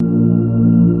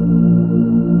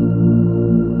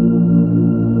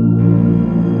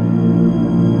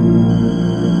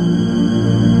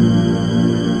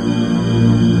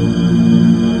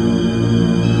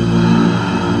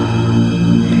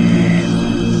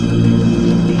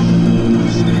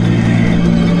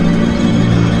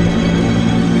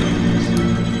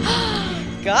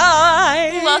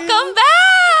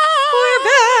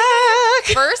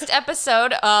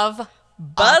episode of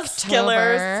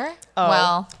Buzzkillers. October.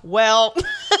 Oh. Well.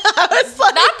 I was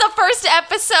like, Not the first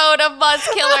episode of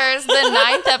Buzzkillers,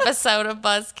 the 9th episode of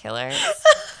Buzzkillers.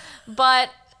 But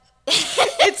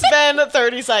it's been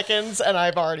 30 seconds and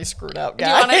I've already screwed up, do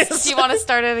guys. you want to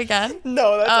start it again?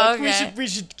 No, that's Okay. we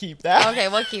should keep that. Okay,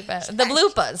 we'll keep it. The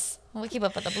bloopers. We'll keep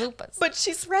up with the bloopers. But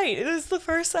she's right. It is the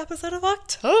first episode of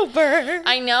October.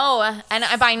 I know, and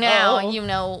by now Oh. you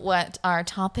know what our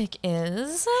topic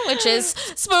is, which is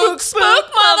spook,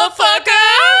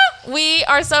 motherfucker. We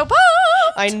are so pumped.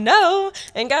 I know.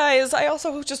 And guys, I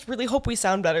also just really hope we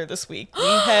sound better this week. We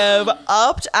have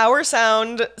upped our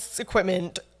sound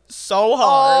equipment so Oh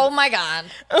hard. my god,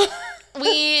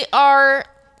 we're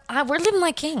living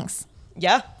like kings.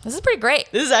 Yeah. This is pretty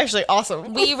great. This is actually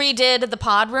awesome. We redid the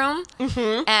pod room,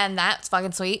 and that's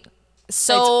fucking sweet.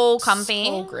 So It's comfy.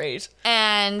 So great.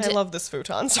 And I love this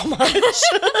futon so much.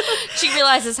 she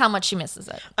realizes how much she misses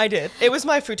it. I did. It was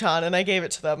my futon and I gave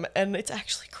it to them and it's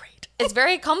actually great. It's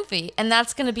very comfy, and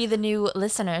that's going to be the new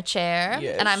listener chair.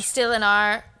 Yes. And I'm still in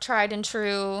our tried and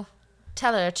true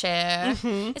teller chair.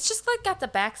 It's just like got the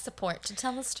back support to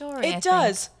tell a story. I It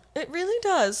does. It really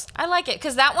does. I like it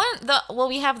because that one,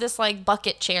 we have this like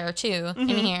bucket chair too in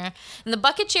here, and the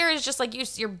bucket chair is just like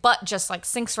your butt just like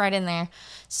sinks right in there,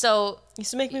 so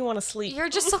Used to make me want to sleep. you're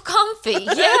just so comfy.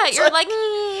 Yeah, you're like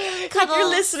Like cuddles. you're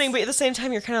listening, but at the same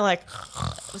time you're kind of like,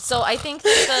 So I think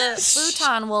that the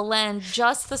futon will lend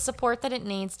just the support that it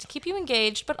needs to keep you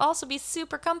engaged, but also be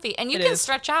super comfy, and you It can is.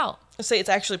 stretch out. I say it's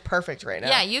actually perft right now.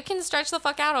 Yeah, you can stretch the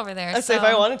fuck out over there. I say if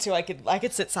I wanted to, I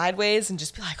could sit sideways and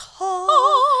just be like,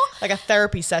 like a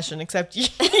therapy session, except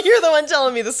you're the one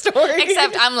telling me the story.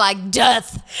 Except I'm like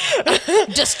death,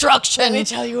 destruction. Let me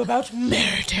tell you about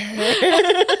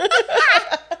murder.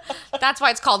 That's why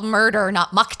it's called murder,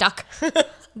 not muck duck.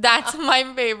 That's my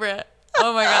favorite.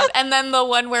 Oh my god! And then the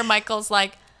one where Michael's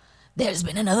like, "There's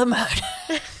been another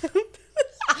murder."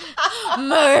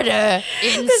 Murder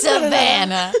in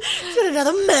Savannah. It's been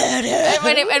another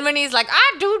murder. And when he's like,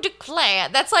 I do declare.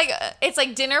 That's like, it's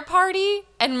like dinner party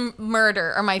and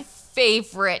murder are my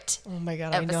favorite Oh my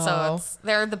god, I know. episodes.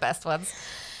 They're the best ones.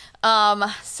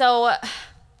 So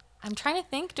I'm trying to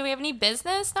think. Do we have any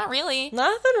business? Not really.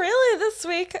 Nothing really this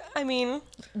week. I mean,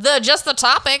 Just the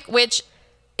topic, which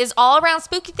is all around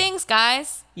spooky things,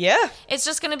 guys. yeah. It's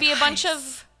just going to be a bunch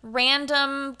of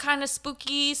random kind of spook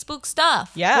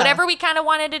stuff. Yeah. Whatever we kind of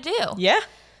wanted to do. Yeah.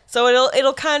 So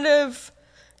it'll kind of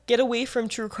get away from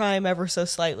true crime ever so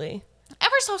slightly.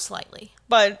 Ever so slightly.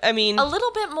 But I mean, A little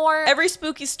bit more. every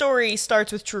spooky story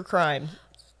starts with true crime.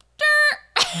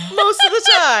 Most of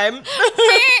the time.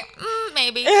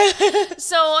 Maybe.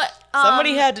 So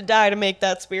Somebody had to die to make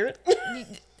that spirit.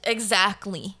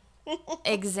 exactly.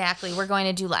 Exactly. We're going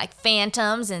to do like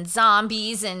phantoms and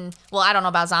zombies and, well, I don't know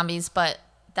about zombies, but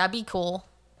that'd be cool.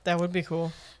 That would be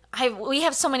cool. We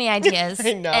have so many ideas.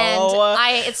 I know.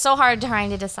 And it's so hard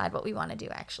trying to decide what we want to do,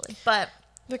 actually. But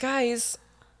But guys,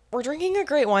 we're drinking a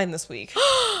great wine this week.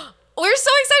 we're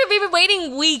so excited. We've been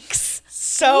waiting weeks.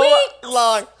 So Weeks.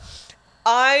 long.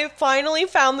 I finally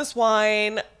found this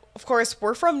wine. Of course,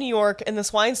 we're from New York, and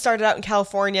this wine started out in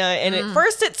California. And at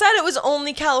first, it said it was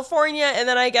only California, and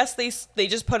then I guess they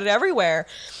just put it everywhere.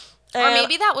 Or And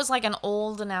maybe that was like an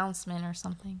old announcement or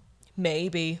something.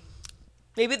 maybe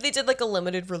they did like a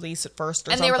limited release at first,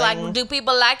 or And something. they were like, do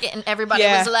people like it? And everybody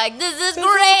Yeah. was like, this is This is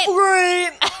great.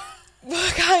 great.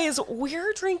 Guys,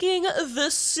 we're drinking the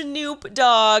Snoop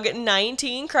Dogg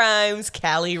 19 Crimes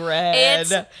Cali Red.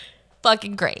 It's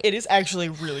fucking great. It is actually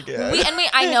really good.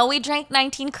 I know we drank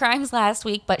 19 Crimes last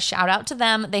week, but shout out to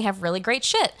them. They have really great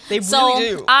shit. They really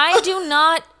do. I do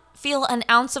not feel an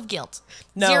ounce of guilt.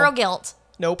 No. Zero guilt.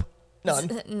 Nope.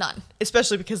 None. None.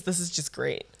 Especially because this is just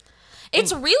great.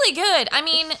 It's really good. I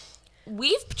mean,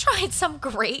 we've tried some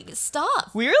great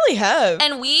stuff. We really have.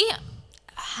 And we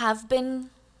have been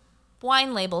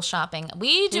wine label shopping.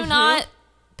 We Mm-hmm. do not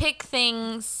pick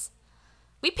things.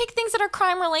 We pick things that are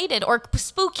crime related or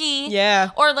spooky. Yeah.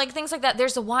 Or like things like that.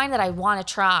 There's a wine that I want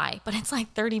to try, but it's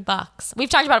like $30. We've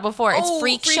talked about it before. It's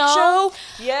Freak Show.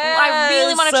 Yes. I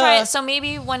really want to try it. So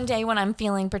maybe one day when I'm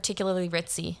feeling particularly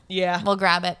ritzy, Yeah. we'll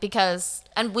grab it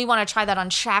and we want to try that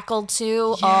Unshackled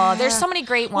too. Oh, there's so many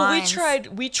great Well, wines.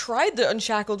 we tried the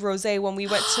Unshackled Rosé when we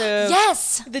went to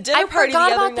Yes. the dinner I party the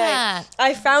forgot other about night.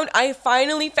 that. I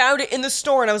finally found it in the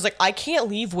store, and I was like, I can't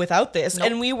leave without this.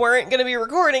 And we weren't gonna be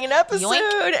recording an episode,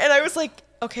 Yoink. and I was like,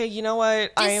 okay, you know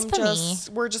what?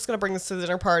 We're just gonna bring this to the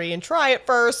dinner party and try it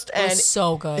first. And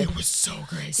so good. it was so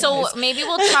great. So guys. maybe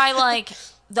we'll try like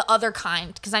the other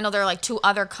kind, because I know there are like 2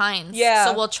 other kinds. Yeah.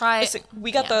 So we'll try.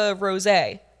 We got the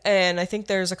rosé, and I think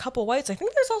there's a couple whites. I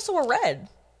think there's also a red.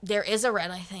 There is a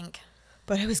red, I think.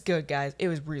 But it was good, guys. It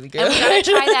was really good. And we gotta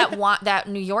try that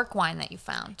New York wine that you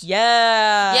found.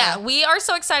 Yeah. Yeah, we are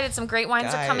so excited. Some great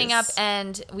wines are coming up, Guys.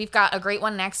 and we've got a great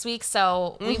one next week.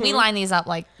 So we line these up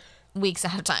like weeks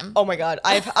ahead of time. Oh my God.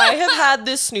 I have had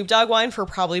this Snoop Dogg wine for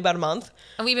probably about a month.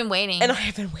 And we've been waiting. And I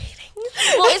have been waiting.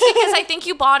 Well, it's because I think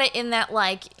you bought it in that,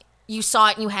 like, you saw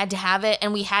it and you had to have it,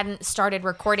 and we hadn't started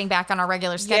recording back on our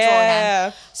regular schedule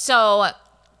again. So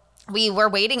we were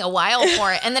waiting a while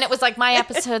for it, and then it was like my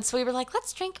episode, so we were like,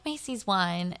 let's drink Macy's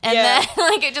wine. And then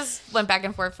like it just went back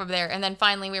and forth from there. And then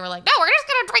finally we were like, no, we're just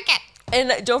gonna drink it.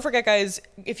 And don't forget, guys,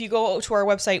 if you go to our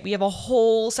website, we have a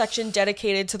whole section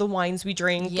dedicated to the wines we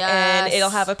drink. Yes. And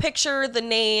it'll have a picture, the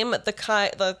name,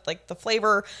 the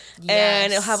flavor,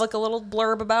 and it'll have like a little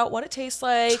blurb about what it tastes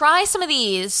like. Try some of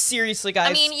these. Seriously, guys.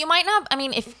 I mean, you might not. I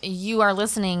mean, if you are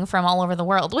listening from all over the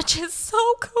world, which is so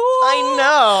cool. I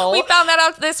know. We found that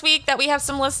out this week that we have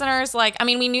some listeners. Like, I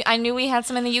mean, I knew we had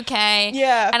some in the UK.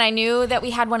 Yeah. And I knew that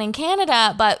we had one in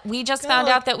Canada, but we just found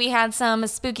out that we had some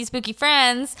spooky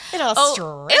friends In in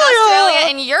Australia. Australia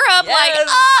and Europe. Yes.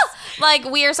 Like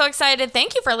we are so excited.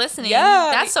 Thank you for listening.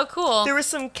 Yeah. That's so cool. There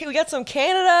was we got some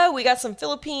Canada, we got some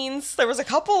Philippines. There was a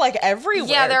couple like everywhere.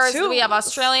 Yeah, too. we have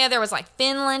Australia. There was like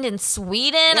Finland and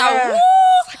Sweden. Yeah. Oh, woo!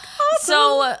 Awesome.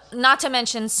 So, not to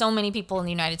mention so many people in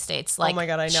the United States. Like, oh my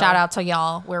God, I know. Shout out to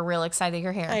y'all. We're real excited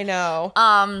you're here. I know.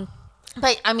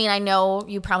 But I mean, I know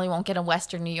you probably won't get a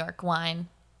Western New York wine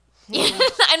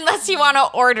unless you want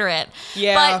to order it.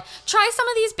 Yeah. But try some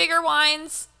of these bigger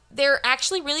wines. They're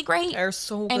actually really great. They're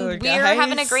so good, and we're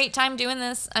having a great time doing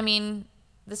this. I mean,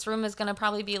 this room is gonna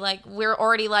probably be like, we're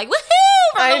already like,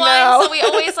 woohoo from the wine. So we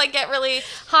always like get really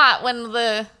hot when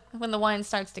the wine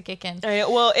starts to kick in.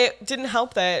 Well, it didn't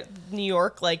help that New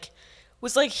York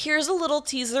was like, here's a little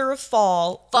teaser of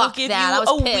fall. Fuck I'll give that. you I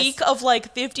was a pissed. week of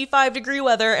like 55-degree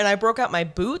weather, and I broke out my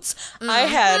boots. I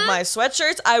had my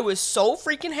sweatshirts. I was so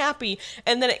freaking happy.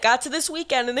 And then it got to this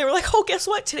weekend, and they were like, oh, guess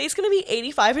what? Today's gonna be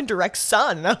 85 in direct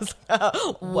sun. And I was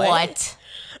like, what?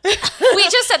 We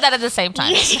just said that at the same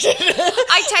time.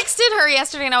 I texted her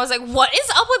yesterday and I was like, what is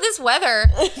up with this weather?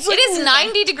 It is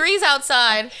 90 degrees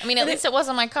outside. I mean, at least it was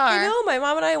in my car. I know. My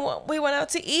mom and I, we went out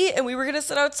to eat, and we were going to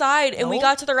sit outside, and we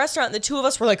got to the restaurant, and the two of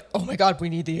us were like, oh my God, we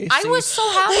need the AC. I was so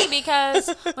happy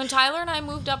because when Tyler and I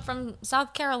moved up from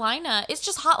South Carolina, it's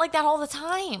just hot like that all the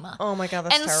time. Oh my God,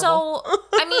 that's and terrible. so,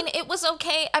 I mean, it was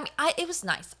okay. I mean, it was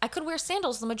nice. I could wear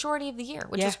sandals the majority of the year,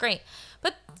 which was great.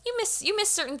 But you miss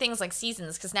certain things like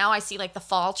seasons, because now I see like the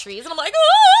fall trees and I'm like,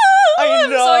 oh,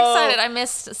 I'm so excited. I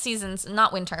missed seasons,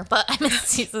 not winter, but I missed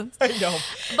seasons. I know.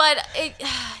 But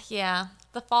yeah,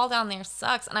 the fall down there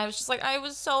sucks. And I was just like, I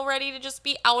was so ready to just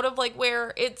be out of like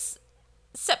where it's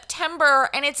September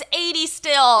and it's 80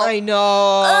 still. I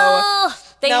know.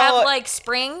 They have like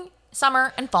spring,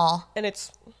 summer, and fall. And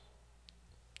it's...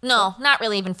 No, not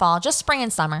really even fall, just spring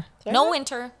and summer. No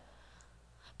winter.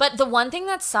 But the one thing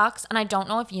that sucks, and I don't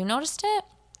know if you noticed it,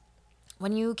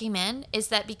 when you came in, is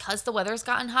that because the weather's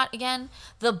gotten hot again,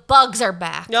 the bugs are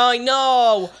back. No, I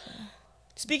know.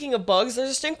 Speaking of bugs,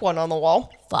 there's a stink one on the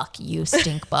wall. Fuck you,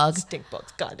 stink bug. Stink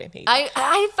bugs. Goddamn hate.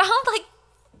 I found like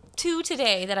 2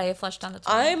 today that I have flushed down the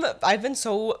toilet. I've been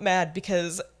so mad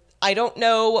because I don't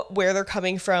know where they're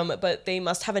coming from, but they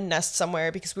must have a nest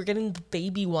somewhere because we're getting the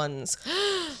baby ones.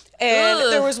 And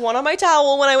there was one on my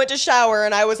towel when I went to shower,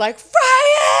 and I was like,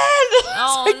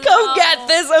 Ryan! Come get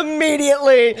this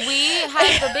immediately. We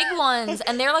have the big ones,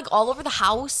 and they're like all over the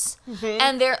house. Mm-hmm.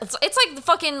 And it's like the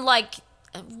fucking, like,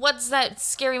 what's that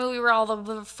scary movie where all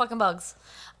the fucking bugs?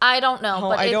 I don't know.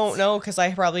 But I don't know because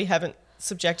I probably haven't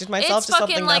subjected myself to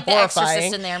something like that horrifying. The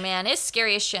Exorcist in there, man. It's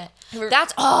scary as shit.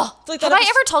 That's like have I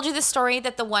ever told you this story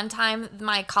that the one time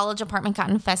my college apartment got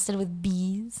infested with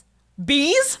bees?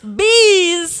 Bees?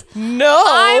 Bees! No.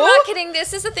 I'm not kidding.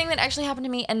 This is the thing that actually happened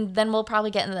to me, and then we'll probably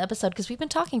get into the episode because we've been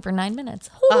talking for 9 minutes.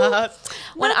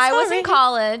 When I was in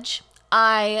college,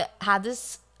 I had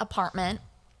this apartment.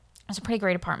 It was a pretty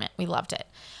great apartment. We loved it.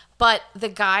 But the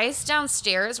guys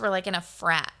downstairs were like in a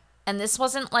frat. And this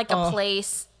wasn't like a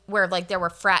place where like there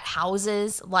were frat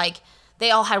houses. Like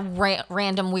they all had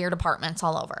random weird apartments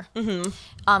all over.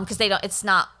 Mm-hmm. Because it's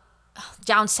not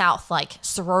down south, like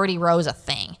sorority row is a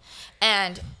thing.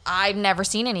 And I've never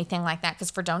seen anything like that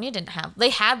because Fredonia didn't have, they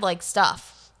had like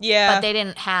stuff. Yeah. But they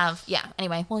didn't have,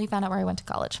 anyway, well, you found out where I went to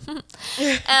college.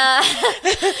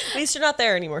 At least you're not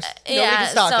there anymore.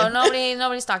 So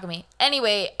nobody's stalking me.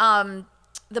 Anyway,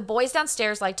 the boys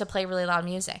downstairs like to play really loud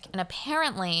music. And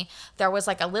apparently there was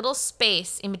like a little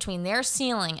space in between their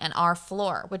ceiling and our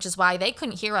floor, which is why they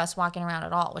couldn't hear us walking around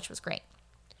at all, which was great.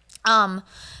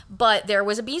 But there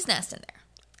was a bee's nest in there.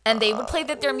 And they would play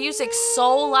their music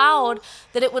so loud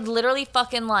that it would literally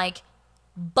fucking like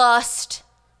bust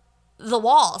the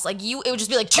walls. Like it would just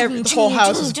be like the whole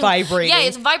house is vibrating. Yeah,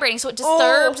 it's vibrating, so it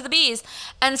disturbed the bees.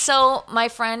 And so my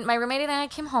roommate and I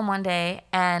came home one day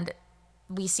and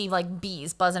we see like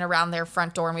bees buzzing around their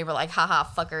front door, and we were like, haha,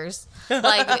 fuckers.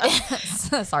 Like,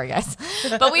 sorry guys.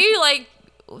 But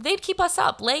they'd keep us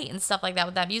up late and stuff like that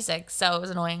with that music, so it was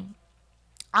annoying.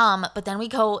 But then we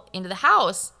go into the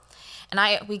house,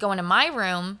 and we go into my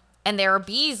room, and there are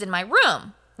bees in my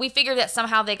room. We figured that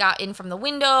somehow they got in from the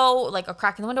window, like a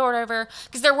crack in the window or whatever,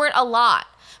 because there weren't a lot.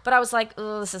 But I was like,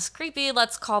 oh, this is creepy.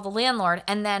 Let's call the landlord.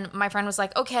 And then my friend was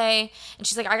like, okay. And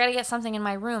she's like, I got to get something in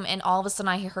my room. And all of a sudden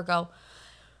I hear her go,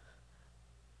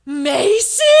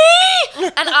 Macy!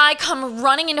 And I come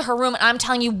running into her room, and I'm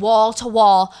telling you, wall to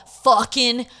wall,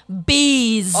 fucking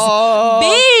bees.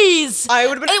 Bees! I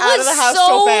would have been out of the house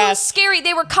so fast. It was so scary.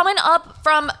 They were coming up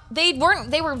from, they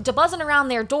were buzzing around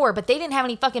their door, but they didn't have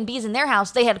any fucking bees in their house.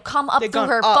 They had come up through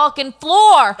her fucking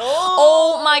floor.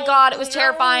 Oh my God, it was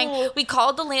terrifying. We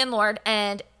called the landlord,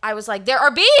 and I was like, there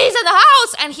are bees in the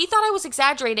house. And he thought I was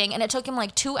exaggerating. And it took him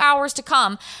like 2 hours to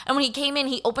come. And when he came in,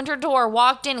 he opened her door,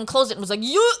 walked in and closed it and was like,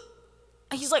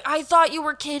 he's like, I thought you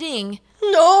were kidding.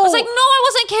 No. I was like, no, I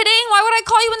wasn't kidding. Why would I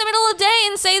call you in the middle of the day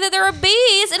and say that there are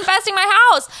bees infesting my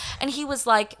house? And he was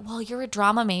like, well, you're a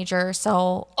drama major,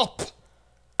 so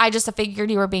I just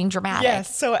figured you were being dramatic.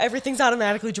 Yes, so everything's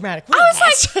automatically dramatic. I was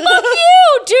like, fuck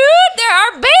you, dude. There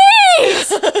are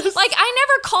bees. Like, I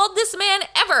never called this man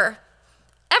ever.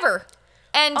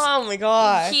 And oh my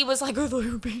God. He was like, I thought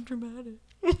you were being dramatic.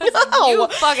 I was like, you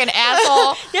fucking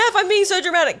asshole. Yeah, if I'm being so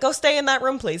dramatic, go stay in that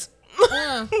room, please.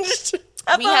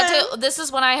 This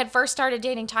is when I had first started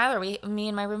dating Tyler. Me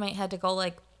and my roommate had to go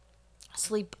like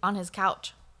sleep on his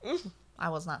couch. I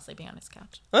was not sleeping on his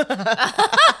couch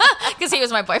because he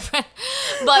was my boyfriend,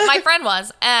 but my friend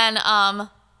was. And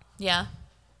yeah.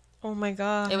 Oh my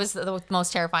God. It was the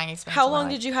most terrifying experience. How long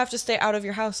did you have to stay out of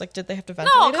your house? Like, did they have to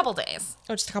ventilate No, a couple days.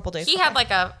 Oh, just a couple days.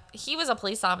 He was a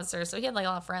police officer, so he had like a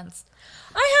lot of friends.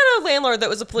 I had a landlord that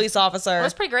was a police officer. It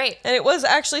was pretty great. And it was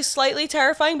actually slightly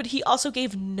terrifying, but he also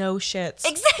gave no shits.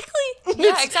 Exactly.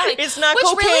 Yeah, exactly. It's not Which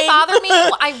cocaine. really bothered me.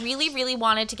 I really, really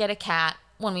wanted to get a cat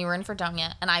when we were in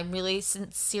Fredonia, and I really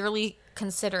sincerely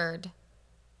considered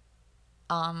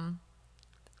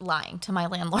lying to my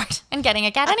landlord and getting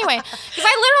a cat anyway. Because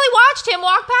I literally watched him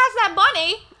walk past that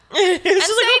bunny and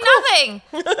say nothing.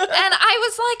 And I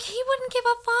was like, he wouldn't give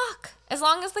a fuck as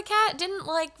long as the cat didn't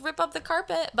like rip up the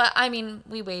carpet. But I mean,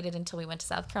 we waited until we went to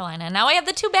South Carolina, and now I have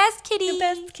the two best kitties. The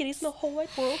best kitties in the whole wide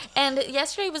world. And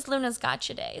yesterday was Luna's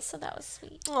gotcha day, so that was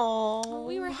sweet. Aww.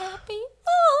 We were happy.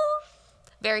 Aww.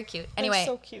 Very cute. Anyway. That's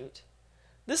so cute.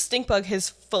 This stink bug has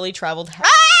fully traveled.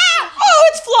 Oh,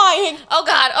 it's flying. Oh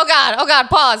God.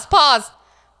 Pause.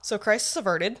 So crisis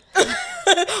averted.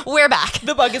 We're back.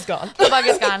 The bug is gone. The bug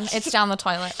is gone. It's down the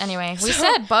toilet. Anyway, we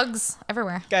said bugs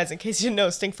everywhere. Guys, in case you didn't know,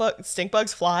 stink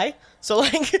bugs fly. So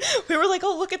like, we were like,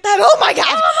 oh, look at that. Oh my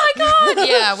God.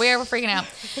 Yeah, we were freaking out.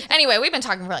 Anyway, we've been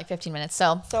talking for like 15 minutes,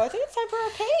 so I think it's time for our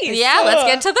case. Yeah, let's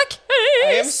get to the case.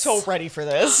 I am so ready for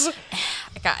this.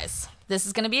 Guys, this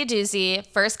is going to be a doozy.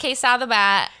 First case out of the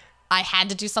bat. I had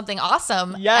to do something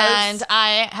awesome. Yes. And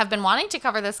I have been wanting to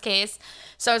cover this case.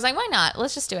 So I was like, why not?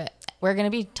 Let's just do it. We're going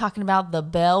to be talking about the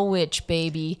Bell Witch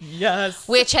baby. Yes.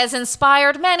 Which has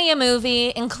inspired many a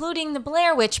movie, including the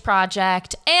Blair Witch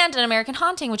Project and An American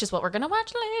Haunting, which is what we're going to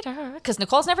watch later. Because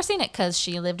Nicole's never seen it because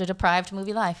she lived a deprived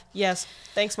movie life. Yes.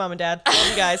 Thanks, Mom and Dad. Love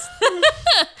you guys.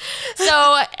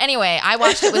 So anyway, I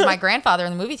watched it with my grandfather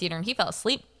in the movie theater, and he fell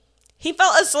asleep. He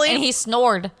fell asleep. And he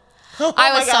snored. Oh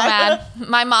I was my so God. mad.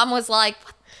 My mom was like,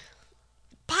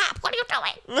 Pop, what are you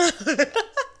doing?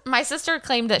 My sister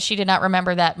claimed that she did not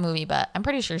remember that movie, but I'm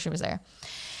pretty sure she was there.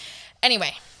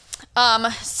 Anyway,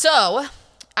 so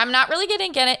I'm not really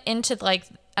going to get into like,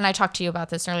 and I talked to you about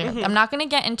this earlier. Mm-hmm. I'm not going to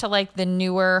get into like the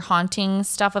newer haunting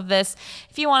stuff of this.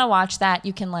 If you want to watch that,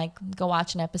 you can like go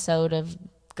watch an episode of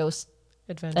Ghost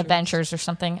Adventures or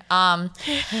something.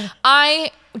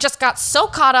 I just got so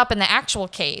caught up in the actual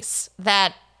case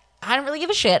that I don't really give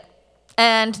a shit.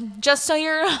 And just so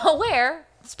you're aware,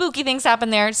 spooky things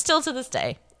happen there still to this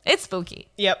day. It's spooky.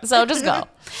 Yep. So just go.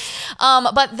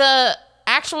 But the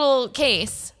actual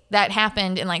case that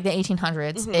happened in like the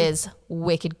 1800s is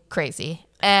wicked crazy.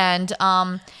 And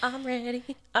I'm ready.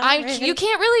 You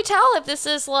can't really tell if this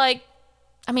is like,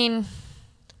 I mean,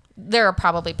 there are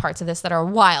probably parts of this that are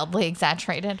wildly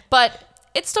exaggerated, but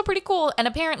it's still pretty cool, and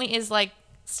apparently is like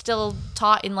still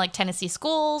taught in like Tennessee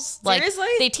schools. Like, seriously?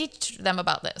 they teach them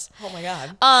about this. Oh my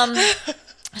God.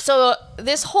 So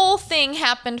this whole thing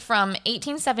happened from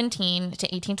 1817 to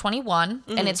 1821,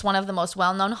 and it's one of the most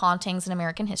well-known hauntings in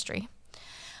American history.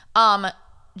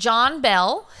 John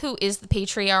Bell, who is the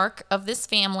patriarch of this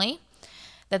family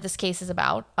that this case is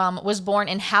about, was born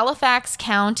in Halifax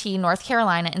County, North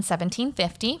Carolina in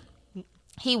 1750.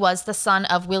 He was the son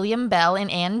of William Bell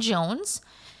and Anne Jones.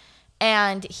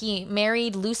 And he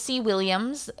married Lucy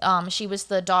Williams. She was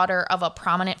the daughter of a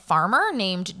prominent farmer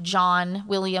named John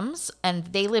Williams, and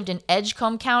they lived in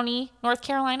Edgecombe County, North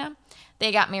Carolina.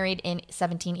 They got married in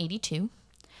 1782.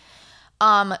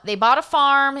 They bought a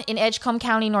farm in Edgecombe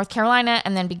County, North Carolina,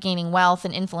 and then began gaining wealth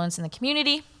and influence in the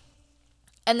community.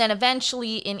 And then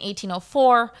eventually in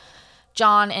 1804,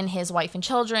 John and his wife and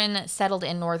children settled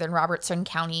in northern Robertson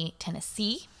County,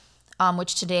 Tennessee,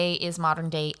 which today is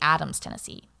modern-day Adams,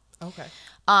 Tennessee. Okay.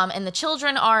 And the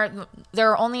children there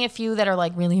are only a few that are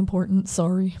like really important.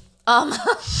 Sorry.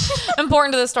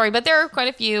 Important to the story, but there are quite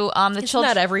a few. Isn't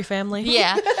that every family?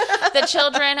 Yeah. The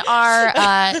children are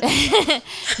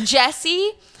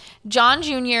Jesse, John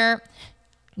Jr.,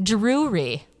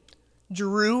 Drury.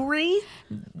 Drury?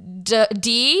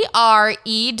 Drewry.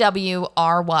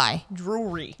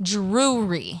 Drury.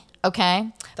 Drury.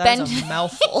 Okay. That is a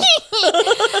mouthful.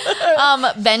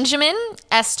 Benjamin,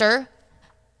 Esther,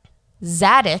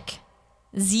 Zadok,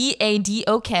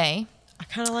 Zadok. I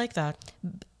kind of like that.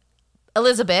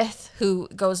 Elizabeth, who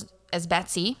goes as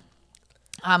Betsy.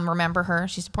 Remember her.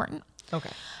 She's important.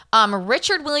 Okay.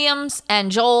 Richard Williams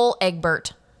and Joel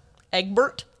Egbert.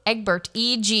 Egbert? Egbert.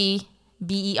 Egbert.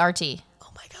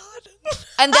 Oh my God.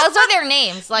 And those are their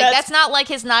names. Like, that's not like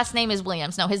his last name is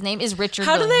Williams. No, his name is Richard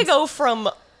How Williams. do they go from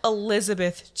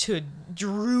Elizabeth to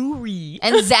Drury?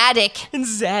 And Zadok. And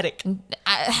Zadok.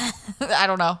 I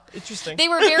don't know. Interesting. They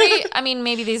were very, I mean,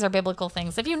 maybe these are biblical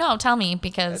things. If you know, tell me,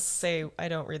 because Let's say I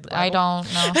don't read the Bible. I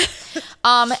don't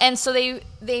know. And so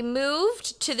they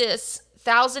moved to this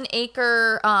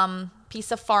 1,000-acre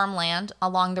piece of farmland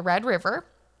along the Red River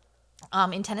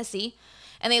in Tennessee.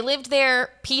 And they lived there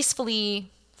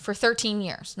peacefully for 13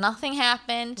 years. Nothing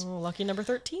happened. Oh, lucky number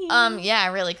 13.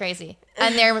 Yeah, really crazy.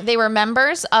 And they were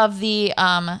members of the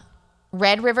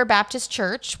Red River Baptist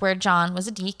Church, where John was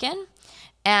a deacon.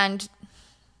 And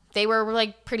they were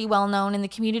like pretty well known in the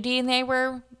community, and they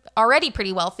were already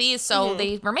pretty wealthy, so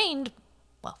they remained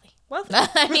wealthy.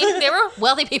 I mean, they were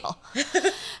wealthy people.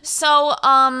 So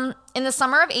in the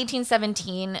summer of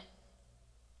 1817,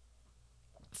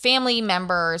 family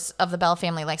members of the Bell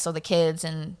family, like so the kids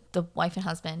and the wife and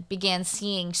husband, began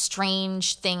seeing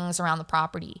strange things around the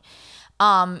property,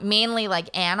 mainly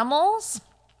like animals.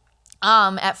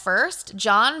 At first,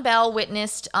 John Bell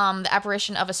witnessed the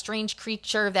apparition of a strange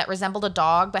creature that resembled a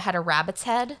dog but had a rabbit's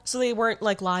head. So they weren't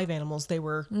like live animals. They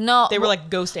were like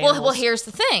ghost animals. Well, here's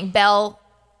the thing. Bell,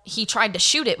 he tried to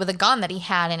shoot it with a gun that he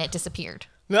had, and it disappeared.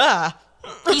 Ah.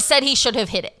 He said he should have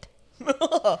hit it.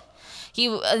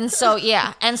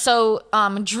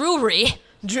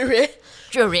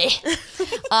 Drury,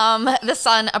 the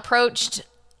son approached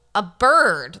a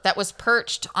bird that was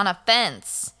perched on a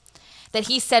fence that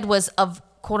he said was of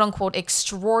quote unquote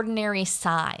extraordinary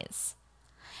size,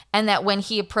 and that when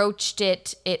he approached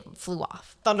it, it flew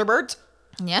off. Thunderbirds?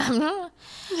 Yeah. Have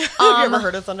you ever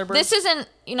heard of thunderbirds?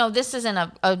 This isn't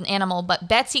an animal, but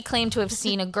Betsy claimed to have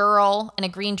seen a girl in a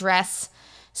green dress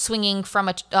swinging from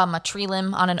a tree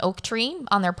limb on an oak tree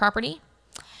on their property.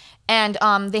 And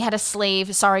they had a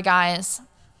slave. Sorry, guys.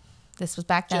 This was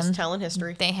back then. Just telling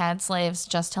history. They had slaves.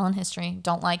 Just telling history.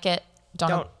 Don't like it.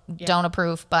 Don't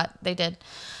approve, but they did.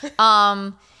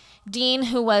 Dean,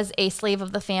 who was a slave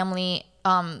of the family,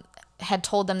 had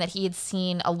told them that he had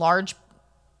seen a large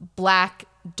black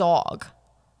dog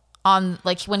on,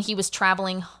 like, when he was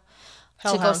traveling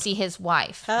to go see his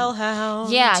wife.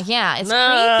 Hellhound. Yeah, it's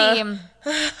creepy.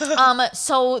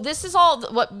 So this is all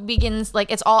what begins,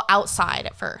 like, it's all outside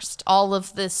at first, all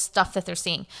of this stuff that they're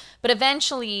seeing, but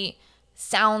eventually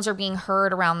sounds are being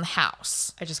heard around the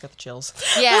house. I just got the chills.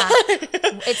 Yeah.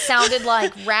 It sounded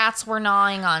like rats were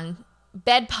gnawing on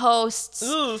bedposts.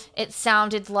 It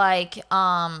sounded like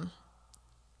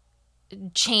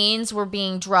chains were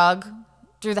being drug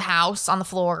through the house on the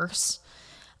floors.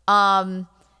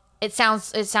 It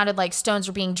sounded like stones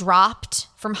were being dropped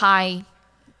from high,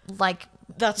 like,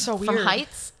 that's so weird. From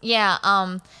heights.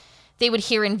 Yeah. They would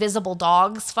hear invisible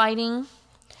dogs fighting.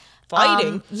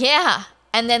 Yeah.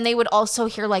 And then they would also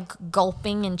hear, like,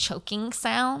 gulping and choking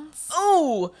sounds.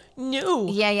 Oh, no.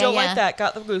 Yeah. Don't like that.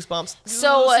 Got the goosebumps.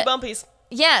 So, bumpies.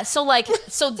 Yeah, so, like,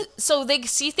 so they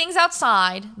see things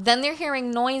outside, then they're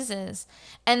hearing noises,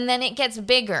 and then it gets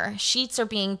bigger. Sheets are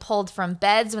being pulled from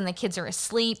beds when the kids are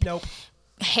asleep. Nope.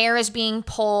 hair is being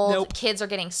pulled. Nope. Kids are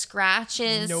getting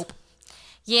scratches. Nope.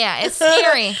 Yeah, it's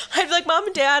scary. I'd be like, Mom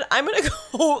and Dad, I'm gonna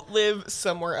go live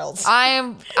somewhere else. I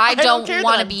don't don't care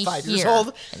want that to I'm be 5 here. years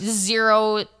old.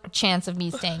 Zero chance of me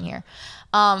staying here.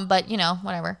 But you know,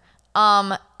 whatever.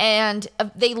 And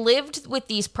they lived with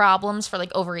these problems for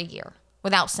like over a year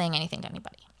without saying anything to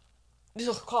anybody.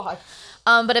 Oh, God.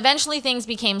 But eventually things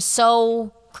became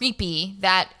so creepy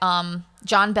that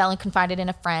John Bell confided in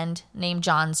a friend named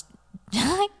James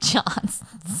Johnston.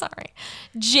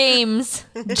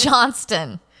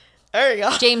 There you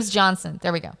go. James Johnson.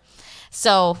 There we go.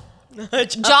 So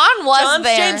John was John's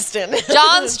there. Jameston.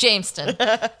 John's Jameston.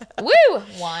 Woo!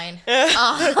 Wine.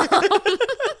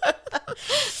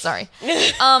 Sorry.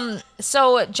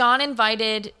 So John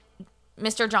invited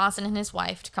Mr. Johnson and his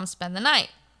wife to come spend the night.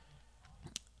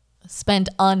 Spend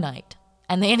a night.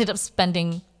 And they ended up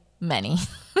spending many.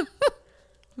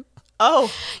 Oh.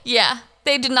 Yeah.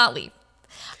 They did not leave.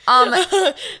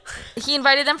 He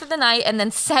invited them for the night, and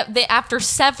then after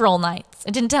several nights,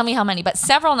 it didn't tell me how many, but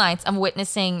several nights of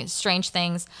witnessing strange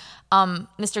things,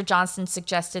 Mr. Johnson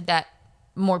suggested that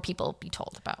more people be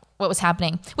told about what was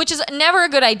happening, which is never a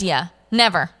good idea.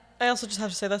 Never. I also just have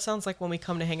to say, that sounds like when we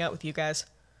come to hang out with you guys.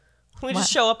 We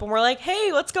just show up and we're like,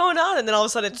 hey, what's going on? And then all of a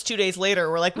sudden it's 2 days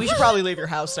later. We're like, we should probably leave your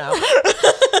house now.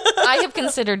 I have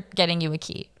considered getting you a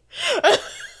key.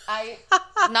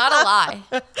 Not a lie.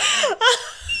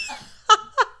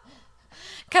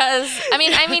 Because,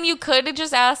 I mean, you could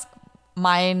just ask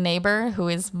my neighbor, who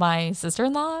is my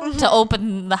sister-in-law, to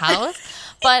open the house.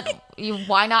 But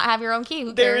why not have your own key?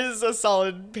 Who There cares? is a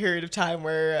solid period of time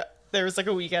where there was like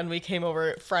a weekend we came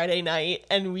over Friday night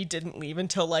and we didn't leave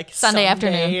until like Sunday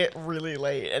afternoon. Really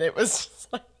late. And it was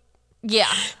just like,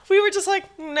 Yeah. we were just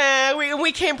like, nah.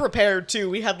 We came prepared too.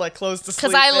 We had like clothes to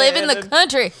sleep Because I live in the and-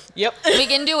 country. Yep. We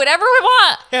can do whatever we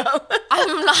want. Yeah.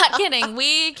 I'm not kidding.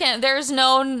 We can. There's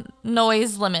no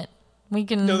noise limit. We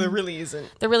can. No, there really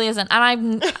isn't. There really isn't.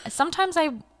 And sometimes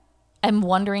I'm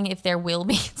wondering if there will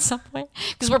be somewhere,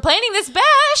 because we're planning this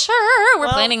bash.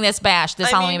 Planning this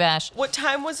Halloween bash. What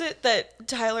time was it that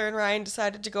Tyler and Ryan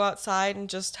decided to go outside and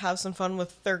just have some fun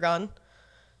with their gun?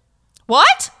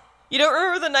 What? You don't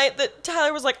remember the night that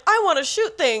Tyler was like, I want to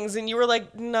shoot things, and you were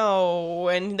like, no,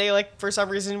 and they like for some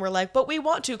reason were like, but we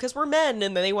want to because we're men,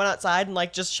 and then they went outside and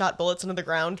like just shot bullets into the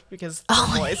ground because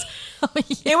they're boys.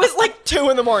 Yeah. It was like 2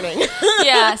 a.m.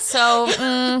 Yeah. So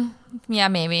yeah,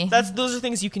 maybe. Those are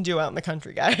things you can do out in the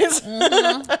country, guys.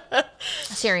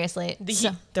 Seriously.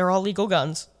 They're all legal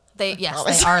guns. They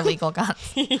are legal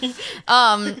guns.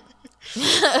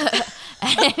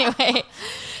 Anyway,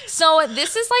 so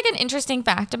this is like an interesting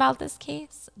fact about this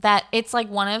case, that it's like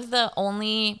one of the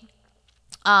only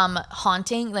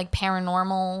haunting, like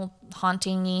paranormal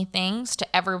haunting-y things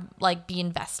to ever like be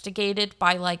investigated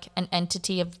by like an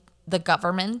entity of the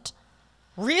government.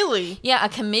 Really? Yeah, a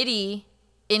committee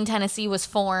in Tennessee was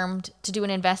formed to do an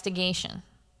investigation.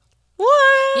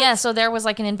 What? Yeah, so there was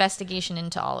like an investigation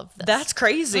into all of this. That's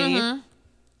crazy.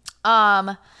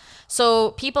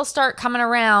 So people start coming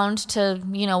around to,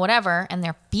 whatever, and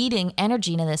they're feeding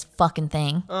energy into this fucking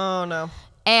thing. Oh, no.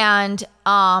 And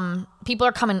people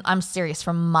are coming, I'm serious,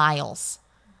 from miles,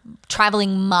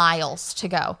 traveling miles to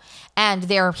go. And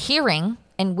they're hearing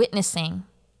and witnessing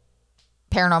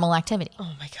paranormal activity.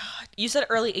 Oh, my God. You said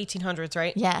early 1800s,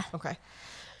 right? Yeah. Okay.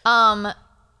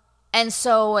 And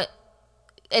so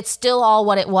it's still all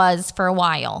what it was for a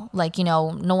while, like,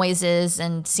 noises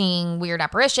and seeing weird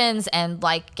apparitions and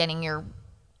like getting your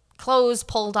clothes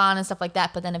pulled on and stuff like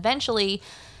that. But then eventually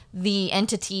the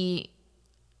entity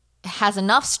has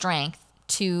enough strength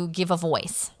to give a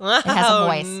voice. It has a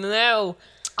voice. No.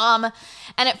 And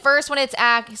at first when it's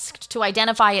asked to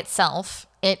identify itself,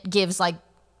 it gives like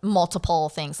multiple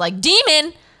things like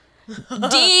demon.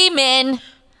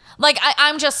 Like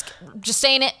I'm just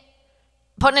saying it,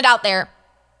 putting it out there.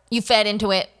 You fed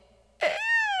into it.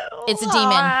 It's a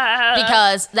demon,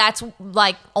 because that's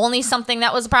like only something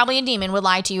that was probably a demon would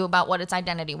lie to you about what its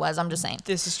identity was. I'm just saying.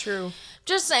 This is true.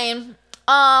 Just saying.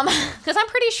 Because I'm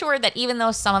pretty sure that even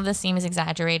though some of this seems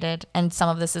exaggerated and some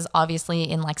of this is obviously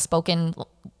in like spoken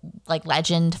like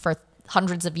legend for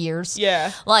hundreds of years.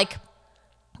 Yeah. Like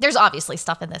there's obviously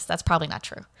stuff in this that's probably not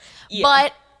true. Yeah.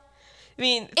 But I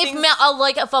mean,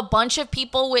 if a bunch of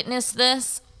people witnessed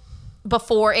this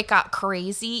before it got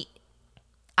crazy,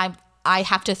 I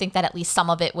have to think that at least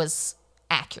some of it was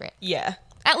accurate. yeah.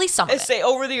 At least some of I it. say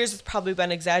over the years it's probably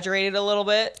been exaggerated a little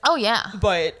bit. Oh yeah.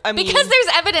 But I mean, Because there's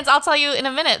evidence, I'll tell you in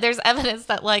a minute, there's evidence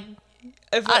that like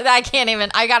I can't even.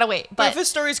 I gotta wait. But if a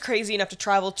story's crazy enough to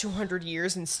travel 200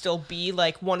 years and still be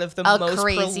like one of the most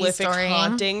prolific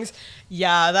hauntings,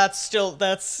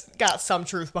 that's got some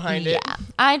truth behind it. Yeah,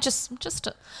 I just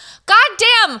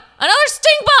goddamn, another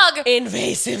stink bug.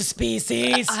 Invasive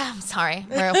species. I'm sorry.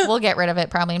 We'll get rid of it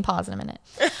probably and pause in a minute.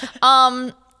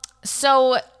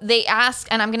 So they ask,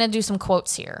 and I'm gonna do some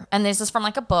quotes here, and this is from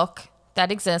like a book that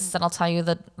exists that I'll tell you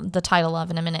the title of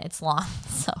in a minute. It's long,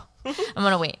 so I'm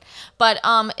gonna wait. But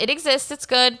it exists. It's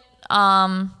good.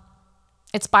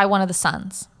 It's by one of the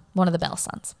sons, one of the Bell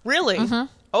sons. Really?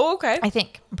 Mm-hmm. Oh, okay. I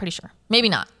think. I'm pretty sure. Maybe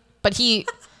not. But he.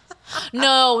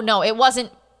 No, it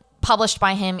wasn't published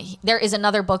by him. There is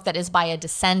another book that is by a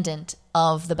descendant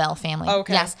of the Bell family.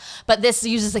 Okay. Yes, but this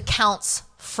uses accounts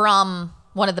from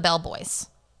one of the Bell boys.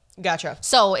 Gotcha.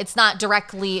 So it's not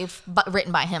directly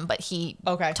written by him, but he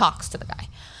talks to the guy.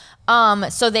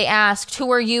 So they asked, "Who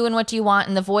are you and what do you want?"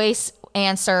 And the voice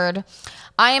answered,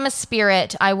 "I am a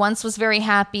spirit. I once was very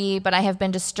happy, but I have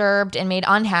been disturbed and made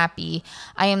unhappy.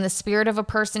 I am the spirit of a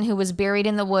person who was buried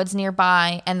in the woods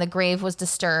nearby, and the grave was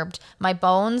disturbed. My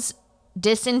bones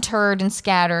disinterred and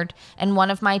scattered, and one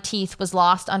of my teeth was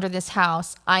lost under this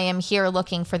house. I am here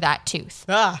looking for that tooth."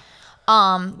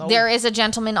 There is a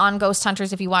gentleman on Ghost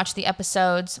Hunters, if you watch the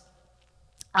episodes,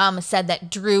 said that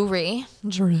Drury,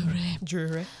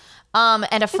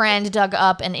 and a friend dug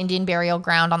up an Indian burial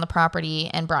ground on the property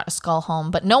and brought a skull home,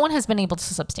 but no one has been able to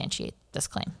substantiate this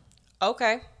claim.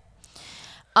 Okay.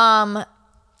 So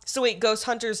wait, Ghost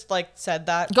Hunters said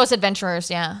that? Ghost Adventurers,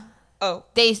 yeah. Oh.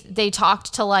 They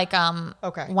talked to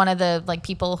one of the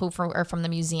people who are from the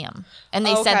museum, and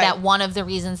they said that one of the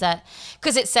reasons that,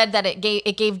 because it said that it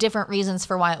gave different reasons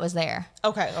for why it was there.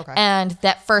 Okay. And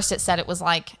that first it said it was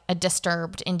like a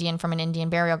disturbed Indian from an Indian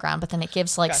burial ground, but then it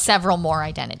gives several more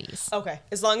identities. Okay,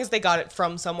 as long as they got it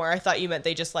from somewhere. I thought you meant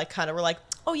they just kind of were like,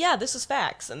 "Oh yeah, this is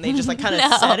facts," and they just kind of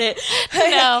said it.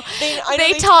 No,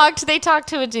 they talked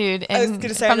to a dude. I was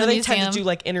gonna say, I know they tend to do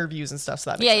interviews and stuff.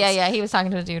 So that makes sense. Yeah. He was talking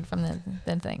to a dude from the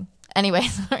thing. Anyway,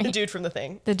 sorry. The dude from the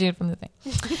thing.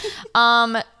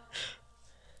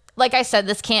 Like I said,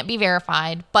 this can't be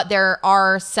verified, but there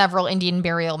are several Indian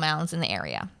burial mounds in the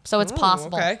area, so it's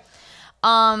possible. Okay.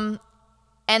 And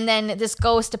then this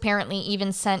ghost apparently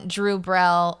even sent Drew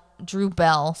Bell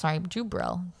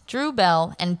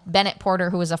and Bennett Porter,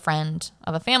 who was a friend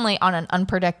of a family, on an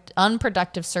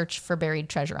unproductive search for buried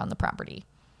treasure on the property,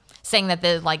 saying that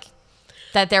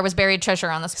that there was buried treasure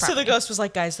on this property. So the ghost was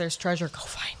like, "Guys, there's treasure. Go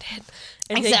find it."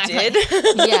 And exactly. they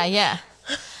did. Yeah.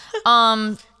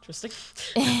 Interesting.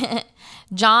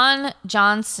 John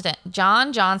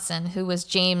Johnson, who was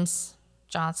James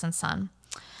Johnson's son,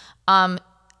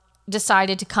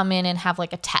 decided to come in and have a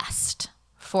test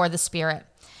for the spirit.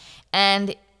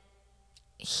 And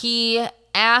he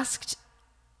asked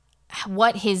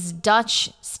what his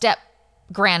Dutch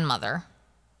step-grandmother,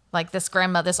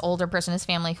 this older person in his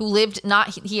family, who lived not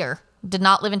here, did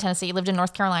not live in Tennessee, lived in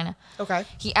North Carolina. Okay.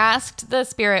 He asked the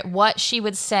spirit what she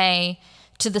would say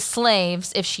to the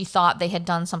slaves if she thought they had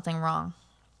done something wrong.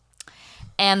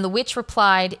 And the witch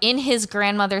replied in his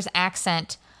grandmother's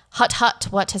accent, "Hut, hut,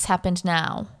 what has happened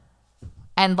now?"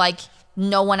 And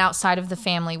no one outside of the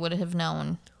family would have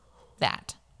known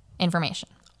that information.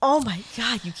 Oh my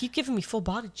God, you keep giving me full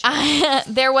body chills.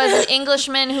 There was an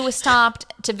Englishman who was stopped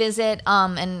to visit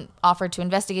and offered to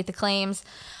investigate the claims.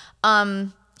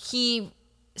 He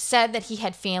said that he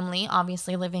had family,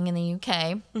 obviously living in the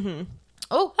UK. Mm-hmm.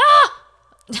 Oh,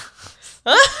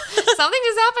 something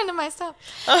just happened to my stuff.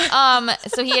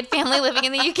 So he had family living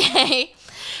in the UK,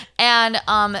 and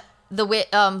the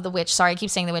witch. Sorry, I keep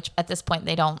saying the witch. At this point,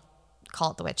 they don't call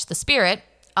it the witch. The spirit.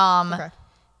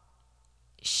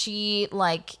 She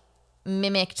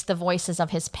mimicked the voices of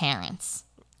his parents.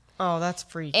 Oh, that's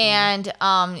freaky. And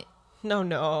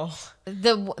no.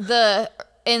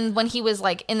 When he was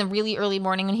in the really early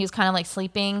morning when he was kind of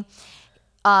sleeping,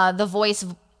 the voice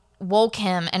woke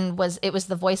him, and it was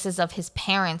the voices of his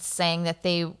parents saying that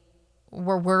they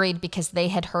were worried because they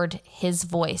had heard his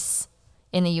voice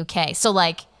in the UK. So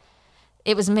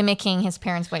it was mimicking his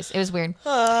parents' voice. It was weird.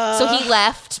 So he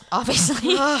left,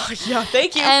 obviously. Yeah,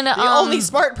 thank you. And, the only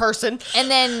smart person.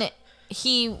 And then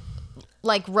he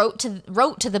wrote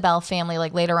to the Bell family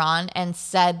later on and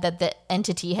said that the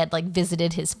entity had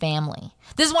visited his family.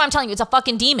 This is why I'm telling you, it's a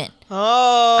fucking demon.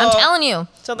 Oh, I'm telling you,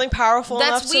 something powerful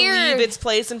enough to leave its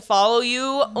place and follow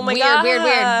you. Oh my God, weird.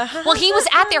 Well, he was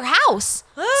at their house.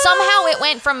 Somehow it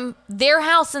went from their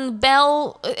house in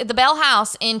the Bell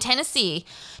house in Tennessee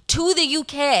to the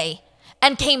UK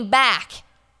and came back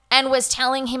and was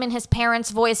telling him in his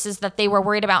parents' voices that they were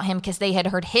worried about him because they had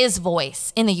heard his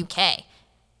voice in the UK.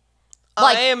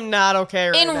 Like, I am not okay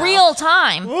right now. in real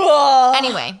time. Ugh.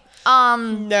 Anyway,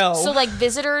 No. So like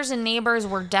visitors and neighbors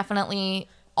were definitely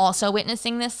also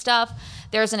witnessing this stuff.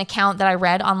 There's an account that I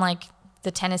read on like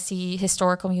the Tennessee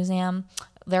Historical Museum,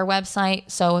 their website.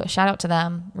 So shout out to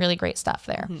them. Really great stuff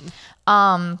there.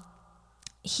 On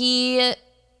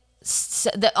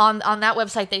that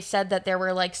website, they said that there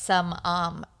were like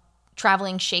some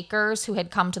traveling Shakers who had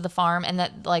come to the farm, and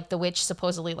that like the witch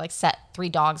supposedly like set 3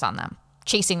 dogs on them,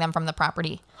 chasing them from the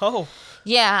property. Oh.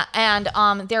 Yeah, and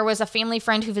there was a family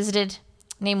friend who visited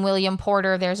named William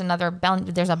Porter. There's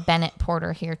a Bennett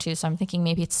Porter here too, so I'm thinking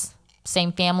maybe it's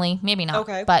same family, maybe not.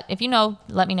 Okay. But if you know,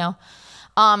 let me know.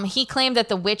 He claimed that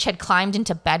the witch had climbed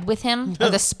into bed with him, or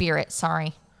the spirit,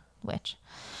 sorry, witch.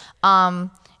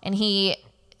 And he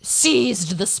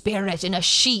seized the spirit in a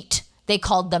sheet. They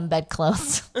called them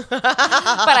bedclothes. But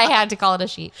I had to call it a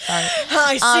sheet. Sorry.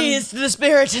 I seized the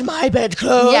spirit in my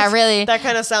bedclothes. Yeah, really. That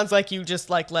kind of sounds like you just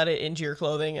like let it into your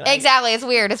clothing. And Exactly. It's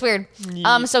weird.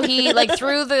 So he like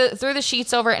threw the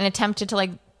sheets over and attempted to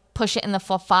like push it in the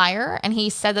fire. And he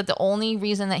said that the only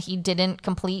reason that he didn't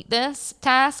complete this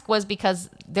task was because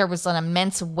there was an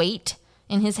immense weight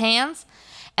in his hands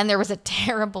and there was a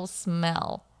terrible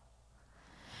smell.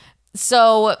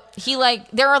 So he like,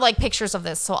 there are like pictures of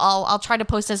this. So I'll try to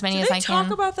post as many as I can. Did they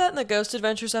talk about that in the Ghost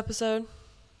Adventures episode?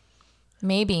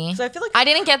 Maybe. So I feel like I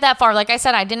didn't get that far. Like I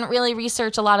said, I didn't really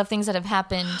research a lot of things that have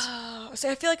happened. See,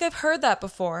 I feel like I've heard that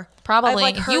before. Probably.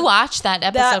 I've, like, heard you watched that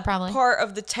episode that probably. part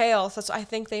of the tale. So I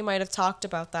think they might have talked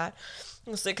about that.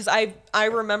 Because I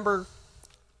remember.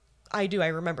 I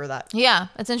remember that. Yeah,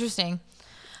 it's interesting.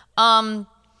 And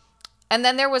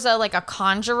then there was a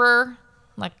conjurer,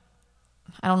 like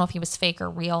I don't know if he was fake or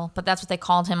real, but that's what they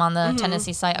called him on the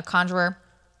Tennessee site, a conjurer,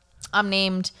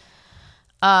 named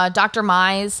Dr.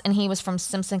 Mize, and he was from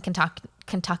Simpson,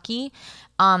 Kentucky.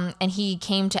 And he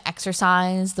came to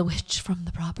exorcise the witch from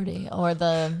the property, or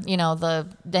the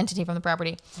entity from the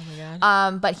property. Oh my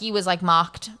God. But he was like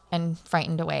mocked and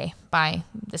frightened away by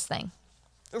this thing.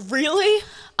 Really?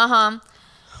 Uh-huh.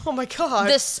 Oh my God.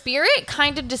 The spirit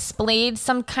kind of displayed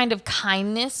some kind of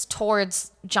kindness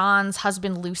towards John's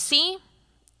husband, Lucy.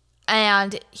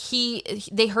 And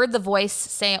they heard the voice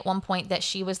say at one point that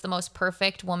she was the most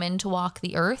perfect woman to walk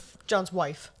the earth. John's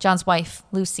wife. John's wife,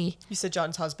 Lucy. You said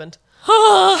John's husband.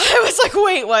 I was like,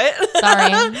 wait, what?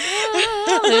 Sorry.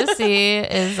 Lucy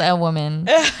is a woman.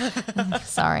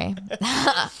 Sorry.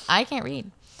 I can't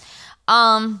read.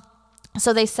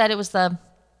 So they said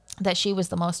that she was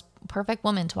the most perfect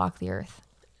woman to walk the earth.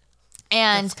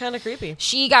 And it's kind of creepy.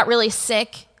 She got really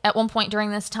sick at one point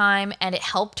during this time, and it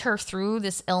helped her through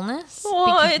this illness.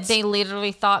 What? Because they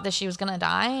literally thought that she was going to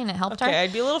die, and it helped her. Okay,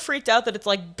 I'd be a little freaked out that it's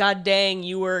like, God dang,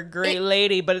 you were a great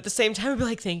lady. But at the same time, I'd be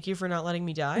like, thank you for not letting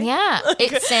me die. Yeah.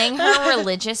 It sang her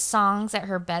religious songs at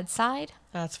her bedside.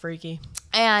 That's freaky.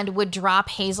 And would drop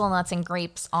hazelnuts and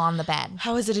grapes on the bed.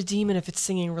 How is it a demon if it's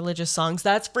singing religious songs?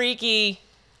 That's freaky.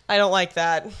 I don't like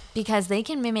that. Because they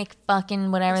can mimic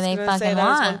fucking whatever they fucking that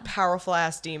want. is one powerful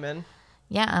ass demon.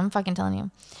 Yeah, I'm fucking telling you.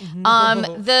 No.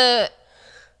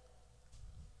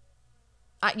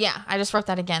 I just wrote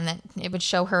that again, that it would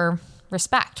show her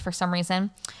respect for some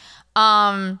reason.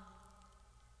 And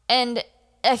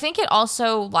I think it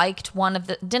also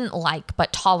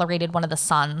but tolerated one of the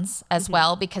sons as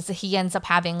well, because he ends up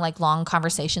having like long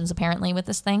conversations apparently with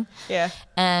this thing. Yeah.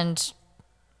 And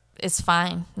it's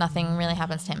fine. Nothing really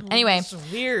happens to him. Anyway. It's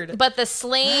weird. But the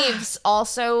slaves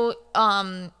also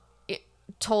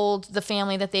told the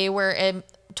family that they were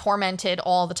tormented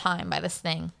all the time by this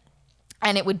thing.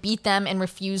 And it would beat them and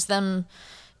refuse them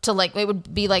to it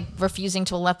would be like refusing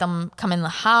to let them come in the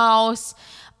house.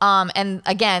 And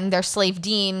again, their slave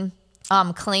Dean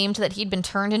claimed that he'd been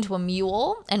turned into a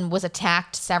mule and was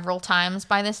attacked several times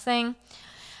by this thing.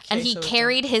 And he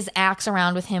carried his axe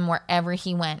around with him wherever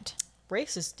he went.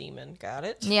 Racist demon, got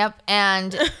it. Yep.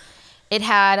 And it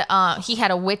had he had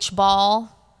a witch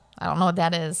ball. I don't know what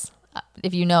that is.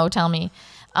 If you know, tell me.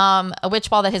 A witch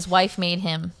ball that his wife made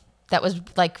him that was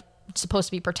like supposed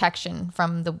to be protection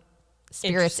from the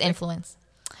spirit's influence.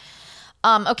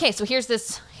 Okay, so here's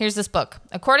this book.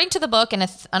 According to the book, an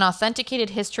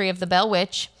authenticated history of the Bell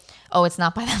Witch. Oh, it's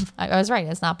not by them. I was right.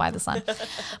 It's not by the Sun.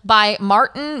 By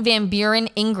Martin Van Buren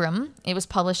Ingram. It was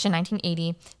published in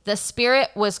 1980. The spirit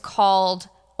was called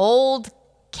Old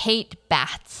Kate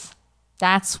Batts.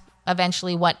 That's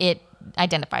eventually what it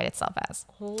identified itself as.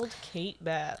 Old Kate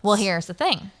Batts. Well, here's the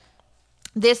thing.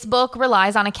 This book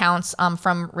relies on accounts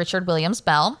from Richard Williams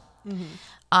Bell.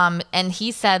 Mm-hmm. And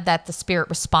he said that the spirit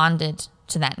responded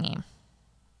to that name.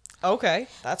 Okay,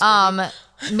 that's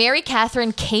Mary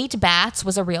Catherine Kate Batts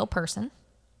was a real person.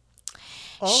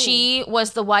 She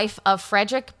was the wife of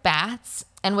Frederick Batts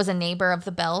and was a neighbor of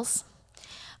the Bells.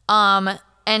 And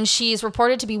she's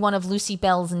reported to be one of Lucy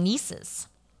Bell's nieces.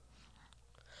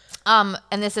 And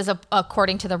this is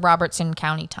according to the Robertson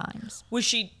County Times. Was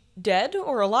she dead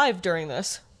or alive during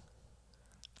this?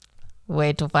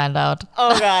 Wait to find out.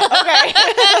 Oh, God. Okay.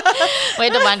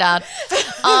 Wait to find out.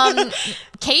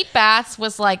 Kate Batts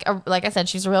was like I said,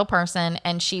 she's a real person,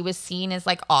 and she was seen as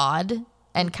like odd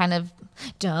and kind of,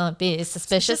 don't be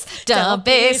suspicious. Don't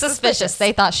be suspicious.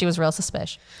 They thought she was real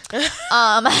suspicious.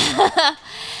 And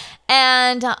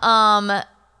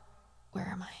where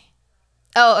am I?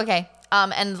 Oh, okay.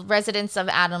 And residents of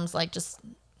Adams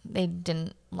they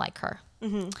didn't like her.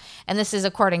 Mm-hmm. And this is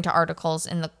according to articles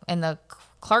in the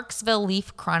Clarksville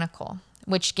Leaf Chronicle,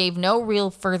 which gave no real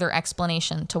further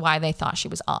explanation to why they thought she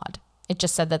was odd. It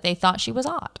just said that they thought she was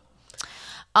odd.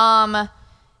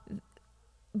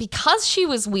 Because she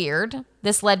was weird,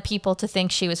 this led people to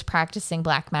think she was practicing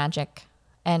black magic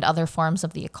and other forms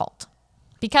of the occult.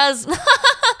 Because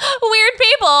weird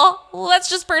people, let's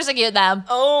just persecute them.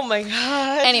 Oh my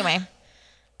God. Anyway,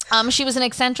 she was an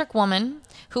eccentric woman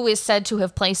who is said to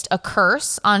have placed a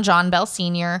curse on John Bell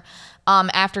Sr.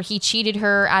 After he cheated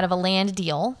her out of a land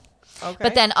deal. Okay.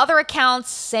 But then other accounts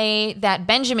say that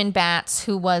Benjamin Batts,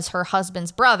 who was her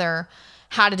husband's brother,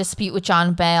 had a dispute with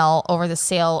John Bell over the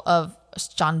sale of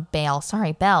John Bell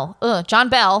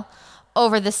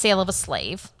over the sale of a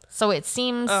slave. So it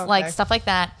seems like stuff like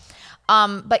that.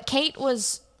 But Kate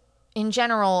was, in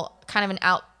general, kind of an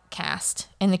outcast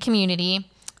in the community.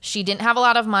 She didn't have a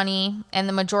lot of money,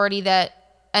 and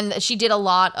she did a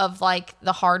lot of like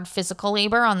the hard physical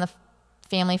labor on the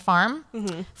family farm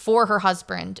for her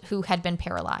husband, who had been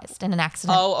paralyzed in an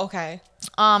accident. Oh, okay.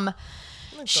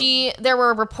 There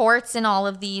were reports in all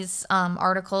of these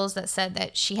articles that said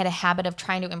that she had a habit of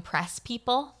trying to impress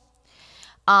people.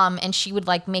 And she would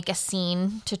like make a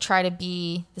scene to try to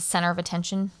be the center of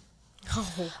attention.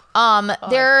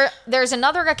 There's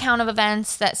another account of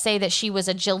events that say that she was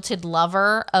a jilted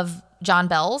lover of John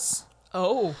Bell's.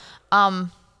 Oh.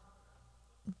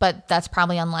 But that's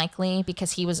probably unlikely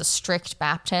because he was a strict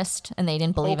Baptist and they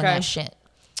didn't believe in that shit.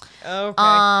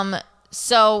 Okay.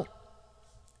 So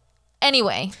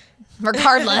anyway,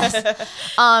 regardless,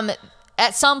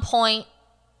 at some point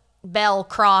Bell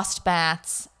crossed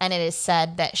Batts, and it is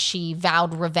said that she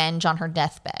vowed revenge on her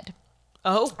deathbed.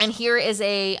 Oh. And here is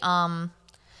a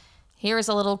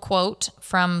little quote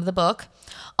from the book.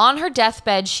 On her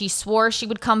deathbed, she swore she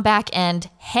would come back and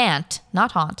haunt,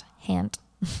 not haunt, haunt.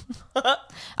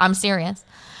 I'm serious.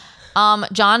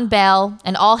 John Bell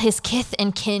and all his kith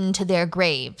and kin to their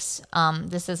graves.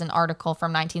 This is an article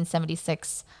from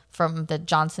 1976 from the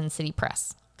Johnson City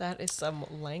Press. That is some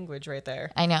language right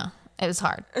there. I know. It was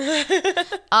hard.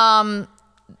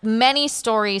 Many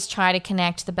stories try to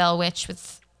connect the Bell Witch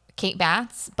with Kate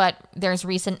Batts, but there's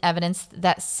recent evidence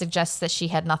that suggests that she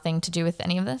had nothing to do with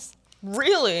any of this.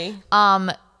 Really?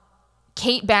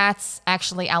 Kate Batts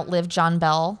actually outlived John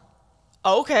Bell.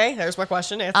 Okay, there's my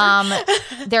question answered.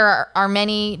 There are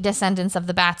many descendants of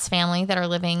the Batts family that are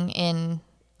living in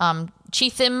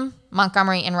Cheatham,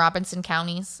 Montgomery, and Robinson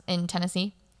counties in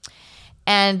Tennessee.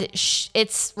 And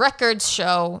its records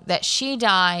show that she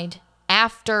died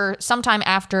sometime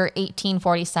after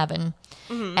 1847,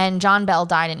 and John Bell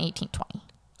died in 1820.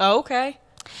 Okay.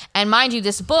 And mind you,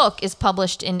 this book is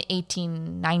published in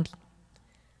 1890.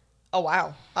 Oh,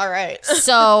 wow. All right.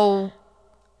 So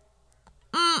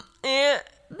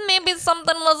maybe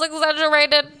something was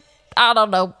exaggerated. I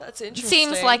don't know. That's interesting.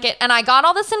 Seems like it. And I got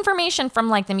all this information from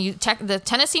like the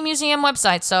Tennessee Museum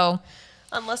website. So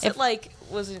unless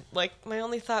wasn't like, my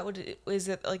only thought was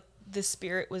that like the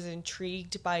spirit was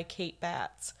intrigued by Kate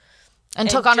Batts and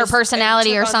took on her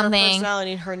personality or something. Her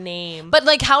personality and her name. But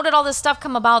like, how did all this stuff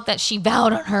come about that she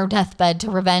vowed on her deathbed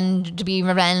to be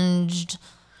revenged?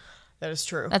 That is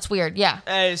true. That's weird. Yeah.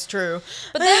 That is true.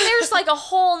 But then there's like a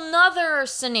whole nother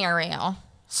scenario.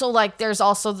 So like there's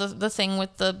also the thing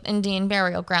with the Indian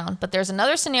burial ground. But there's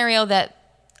another scenario that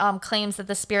claims that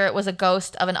the spirit was a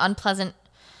ghost of an unpleasant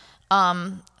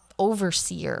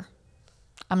overseer.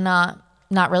 I'm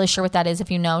not really sure what that is.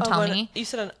 If you know, tell me. You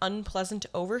said an unpleasant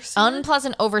overseer?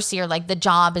 Unpleasant overseer, like the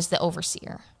job is the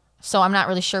overseer. So I'm not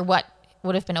really sure what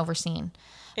would have been overseen.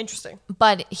 Interesting.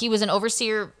 But he was an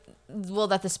overseer. Well,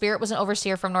 that the spirit was an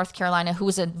overseer from North Carolina who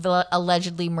was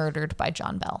allegedly murdered by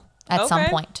John Bell at some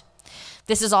point.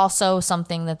 This is also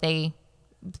something that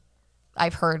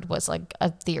I've heard was like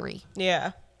a theory.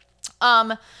 Yeah.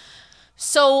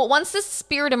 So once this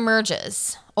spirit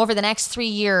emerges over the next 3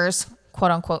 years,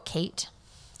 quote unquote, Kate,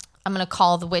 I'm going to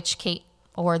call the witch Kate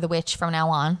or the witch from now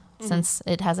on, since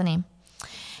it has a name,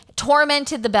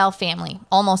 tormented the Bell family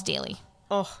almost daily.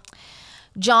 Oh.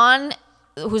 John,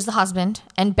 who's the husband,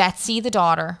 and Betsy, the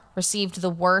daughter, received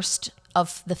the worst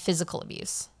of the physical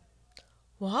abuse.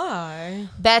 Why?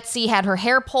 Betsy had her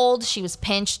hair pulled. She was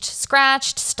pinched,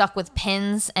 scratched, stuck with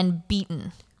pins, and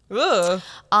beaten. Ugh.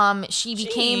 She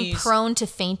became prone to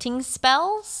fainting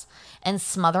spells and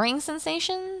smothering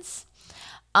sensations.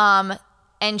 And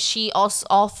she also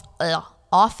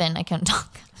often, I couldn't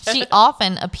talk. She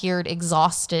often appeared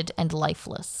exhausted and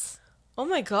lifeless. Oh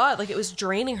my God, like it was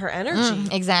draining her energy.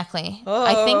 Exactly.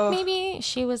 I think maybe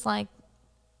she was like,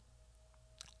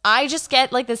 I just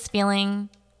get like this feeling.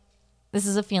 This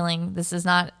is a feeling. This is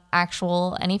not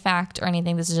actual any fact or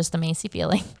anything. This is just a Macy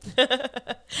feeling.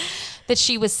 That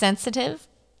she was sensitive.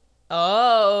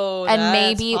 Oh, and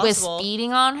maybe possible. it was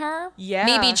feeding on her. Yeah.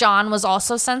 Maybe John was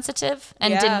also sensitive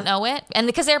and didn't know it. And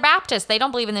because they're Baptists, they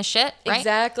don't believe in this shit, right?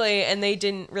 Exactly. And they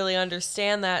didn't really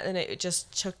understand that. And it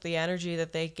just took the energy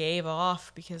that they gave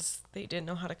off because they didn't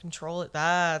know how to control it.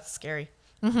 That's scary.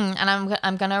 Mm-hmm. And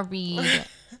I'm going to read.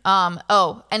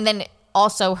 And then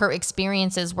also her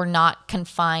experiences were not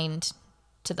confined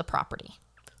to the property.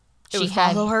 It would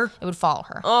follow her? It would follow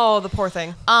her. Oh, the poor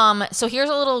thing. So here's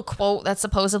a little quote that's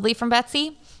supposedly from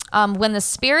Betsy. When the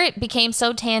spirit became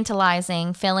so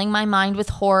tantalizing, filling my mind with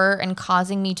horror and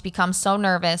causing me to become so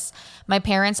nervous, my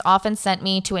parents often sent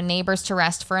me to a neighbor's to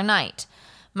rest for a night.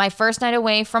 My first night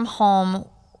away from home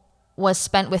was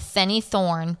spent with Thenny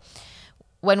Thorne.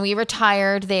 When we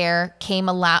retired, there came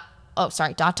a loud...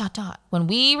 When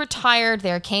we retired,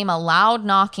 there came a loud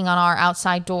knocking on our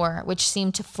outside door, which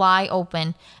seemed to fly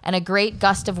open, and a great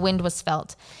gust of wind was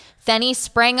felt. Thenny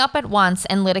sprang up at once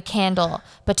and lit a candle,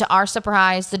 but to our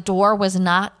surprise, the door was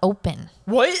not open.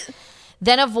 What?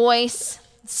 Then a voice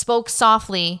spoke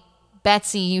softly,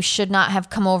 "Betsy, you should not have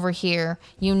come over here.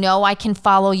 You know I can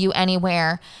follow you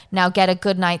anywhere. Now get a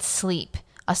good night's sleep."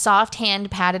 A soft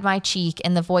hand patted my cheek,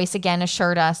 and the voice again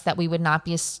assured us that we would not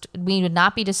be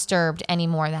disturbed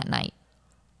anymore that night.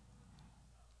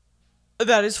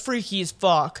 That is freaky as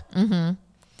fuck. Mm-hmm.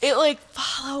 It like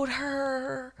followed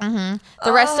her. Mm-hmm.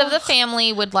 The rest of the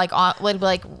family would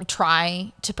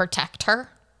try to protect her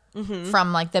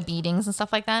from like the beatings and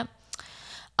stuff like that.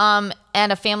 And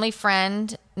a family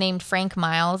friend named Frank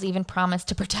Miles even promised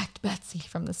to protect Betsy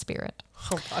from the spirit.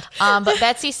 Oh, God. But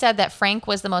Betsy said that Frank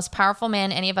was the most powerful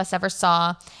man any of us ever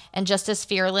saw and just as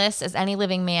fearless as any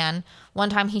living man.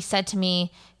 One time he said to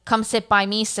me, "Come sit by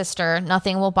me, sister.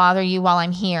 Nothing will bother you while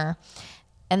I'm here."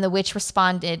 And the witch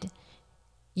responded,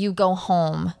 "You go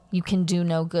home. You can do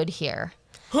no good here."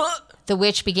 The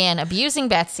witch began abusing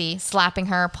Betsy, slapping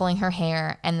her, pulling her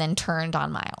hair, and then turned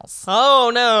on Miles.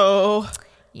 Oh, no.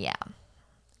 Yeah.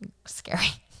 Scary.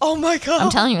 Oh my God.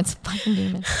 I'm telling you, it's fucking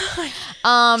demon.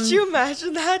 Could you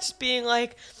imagine that? Just being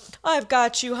like, "I've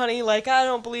got you, honey. Like, I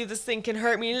don't believe this thing can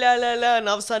hurt me. La, la, la." And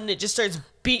all of a sudden it just starts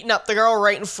beating up the girl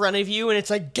right in front of you. And it's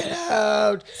like, "Get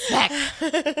out." Back.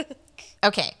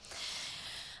 Okay.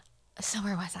 So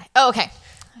where was I? Oh, okay.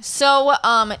 So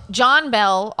John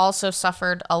Bell also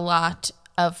suffered a lot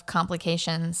of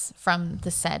complications from the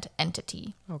said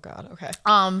entity. Oh, God. Okay.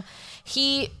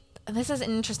 This is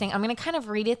interesting. I'm going to kind of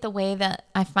read it the way that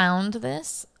I found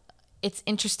this. It's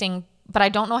interesting, but I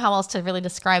don't know how else to really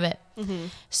describe it. Mm-hmm.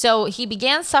 So he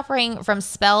began suffering from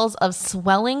spells of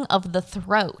swelling of the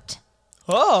throat.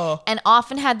 Oh. And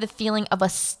often had the feeling of a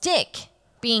stick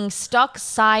being stuck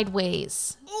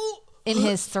sideways in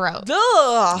his throat.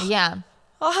 Ugh. Yeah.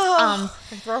 Oh,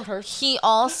 my throat hurts. He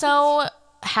also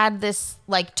had this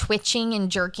like twitching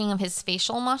and jerking of his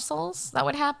facial muscles that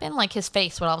would happen. Like his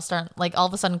face would all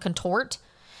of a sudden contort.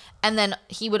 And then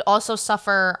he would also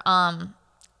suffer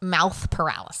mouth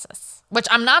paralysis, which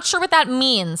I'm not sure what that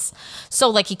means. So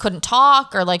like he couldn't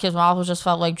talk or like his mouth just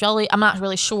felt like jelly. I'm not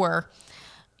really sure.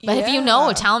 But if you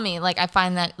know, tell me. Like I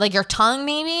find that like your tongue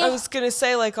maybe. I was going to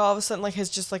say like all of a sudden like his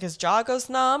jaw goes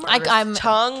numb. Or I'm his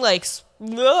tongue like his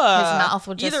mouth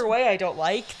would just. Either way, I don't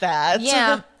like that.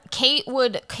 Yeah. Kate,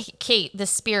 the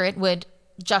spirit, would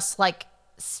just like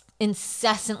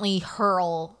incessantly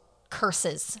hurl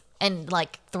curses and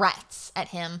like threats at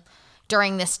him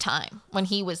during this time when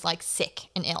he was like sick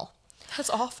and ill. That's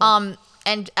awful.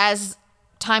 And as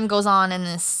time goes on in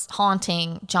this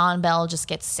haunting, John Bell just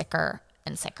gets sicker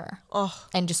and sicker. Oh.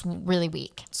 And just really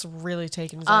weak. It's really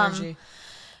taking his energy.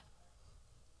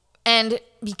 And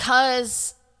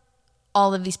because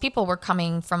all of these people were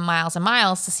coming from miles and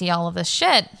miles to see all of this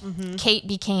shit, Kate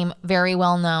became very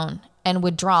well known and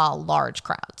would draw large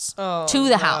crowds to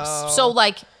the house. So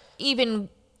like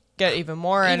get even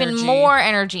more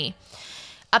energy.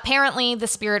 Apparently the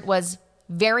spirit was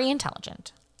very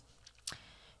intelligent,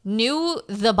 knew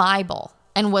the Bible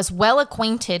and was well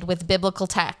acquainted with biblical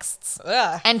texts.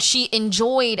 Ugh. And she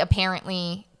enjoyed,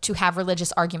 apparently, to have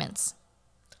religious arguments.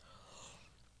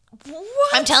 What?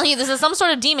 I'm telling you, this is some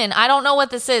sort of demon. I don't know what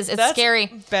this is. It's scary.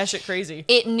 Batshit crazy.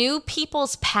 It knew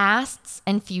people's pasts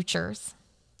and futures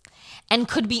and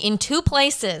could be in two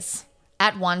places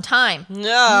at one time,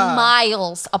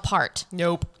 miles apart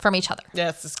Nope. from each other. Yeah,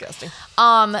 it's disgusting.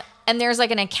 And there's like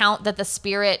an account that the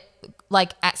spirit,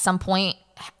 like at some point,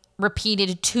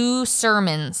 repeated 2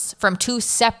 sermons from 2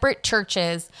 separate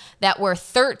churches that were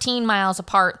 13 miles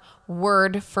apart,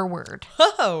 word for word.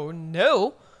 Oh,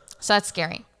 no. So that's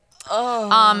scary.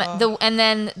 Oh. And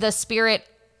then the spirit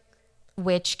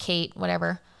witch, Kate,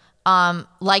 whatever,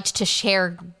 liked to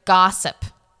share gossip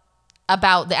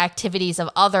about the activities of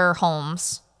other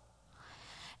homes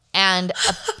and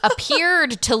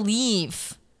appeared to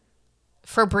leave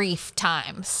for brief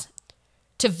times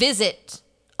to visit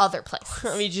other places.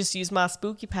 Let me just use my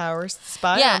spooky powers to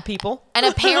spy on people. And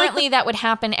apparently that would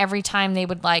happen every time they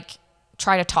would like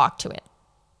try to talk to it.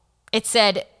 It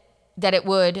said that it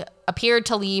would appear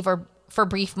to leave or for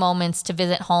brief moments to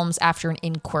visit homes after an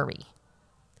inquiry.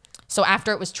 So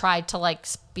after it was tried to like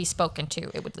be spoken to,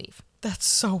 it would leave. That's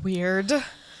so weird.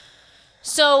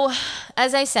 So,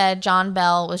 as I said, John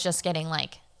Bell was just getting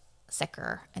like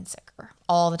sicker and sicker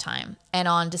all the time. And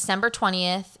on December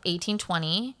 20th,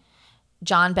 1820,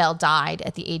 John Bell died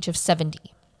at the age of 70.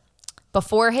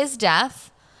 Before his death,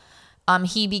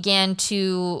 he began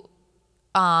to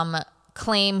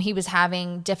claim he was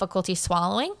having difficulty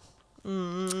swallowing.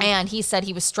 And he said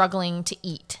he was struggling to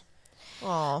eat.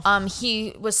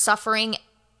 He was suffering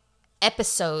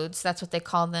episodes, that's what they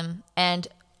called them. And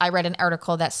I read an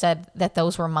article that said that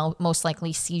those were most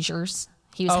likely seizures.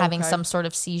 He was having some sort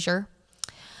of seizure.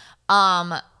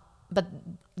 But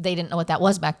they didn't know what that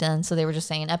was back then, so they were just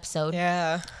saying episode.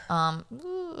 Yeah. My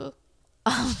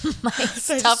I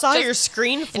stuff just saw your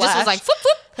screen flash. It just was like, whoop,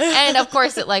 whoop. And of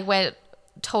course it like went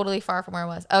totally far from where it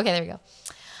was. Okay, there we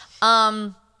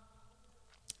go.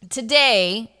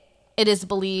 Today, it is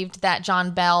believed that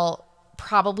John Bell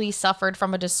probably suffered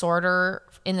from a disorder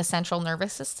in the central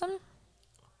nervous system.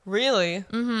 Really?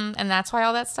 Mm-hmm. And that's why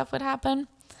all that stuff would happen.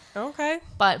 Okay.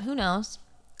 But who knows?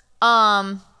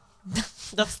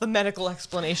 That's the medical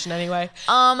explanation anyway.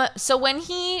 So when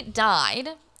he died,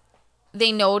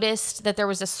 they noticed that there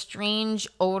was a strange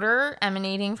odor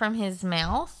emanating from his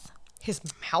mouth. His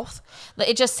mouth?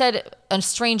 It just said a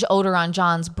strange odor on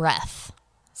John's breath.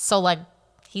 So like,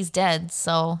 he's dead,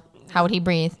 so how would he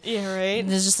breathe? Yeah, right.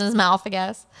 It's just in his mouth, I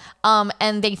guess.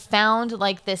 And they found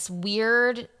like this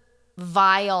weird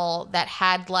vial that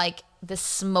had like this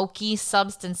smoky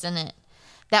substance in it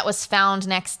that was found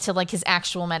next to like his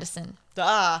actual medicine.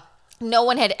 No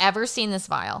one had ever seen this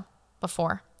vial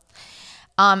before.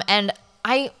 And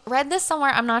I read this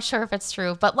somewhere. I'm not sure if it's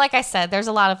true, but like I said, there's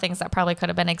a lot of things that probably could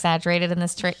have been exaggerated in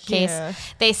this case. Yeah.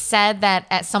 They said that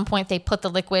at some point they put the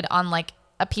liquid on like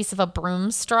a piece of a broom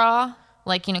straw,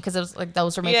 like, you know, because it was like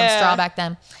those were made from straw back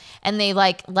then, and they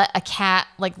like let a cat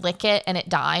like lick it and it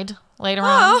died later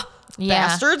on. Yeah.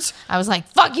 Bastards. I was like,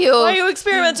 fuck you. Why are you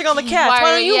experimenting on the cat? Why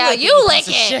don't you lick it? You lick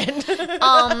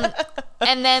it.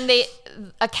 And then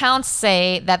accounts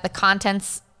say that the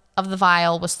contents of the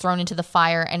vial was thrown into the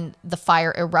fire and the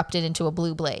fire erupted into a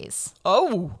blue blaze.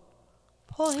 Oh.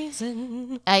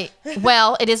 Poison.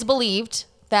 Well, it is believed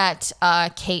that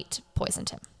Kate poisoned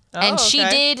him. And she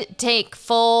did take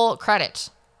full credit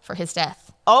for his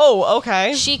death. Oh,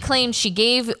 okay. She claimed she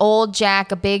gave old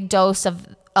Jack a big dose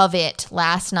of it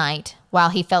last night while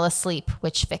he fell asleep,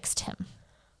 which fixed him.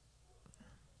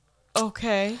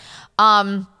 Okay.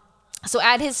 So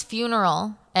at his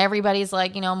funeral, everybody's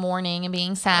like, you know, mourning and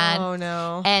being sad. Oh,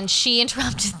 no. And she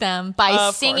interrupted them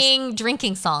by singing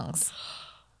drinking songs.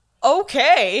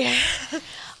 Okay.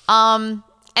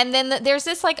 And then there's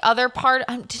this like other part.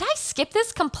 Did I skip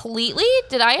this completely?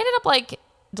 Did I ended up like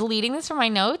deleting this from my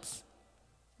notes?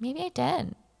 Maybe I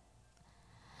did.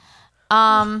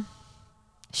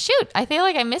 Shoot, I feel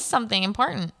like I missed something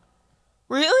important.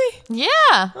 Really? Yeah.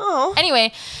 Oh.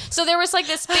 Anyway, so there was like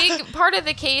this big part of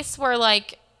the case where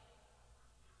like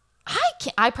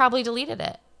I probably deleted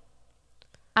it.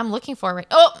 I'm looking for it.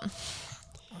 Oh.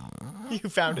 You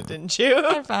found it, didn't you?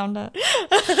 I found it.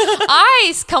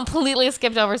 I completely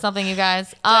skipped over something, you guys.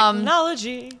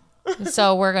 Technology.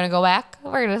 So we're going to go back.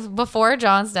 Before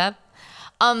John's death.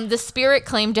 The spirit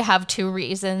claimed to have 2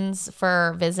 reasons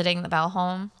for visiting the Bell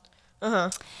home. Uh-huh.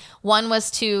 One was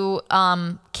to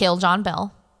kill John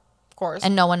Bell. Of course.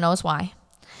 And no one knows why.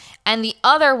 And the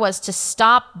other was to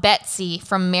stop Betsy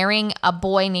from marrying a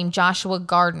boy named Joshua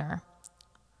Gardner.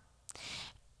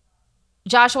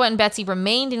 Joshua and Betsy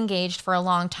remained engaged for a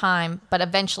long time, but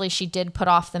eventually she did put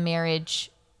off the marriage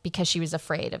because she was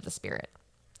afraid of the spirit.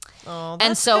 Oh,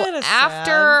 And so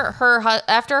after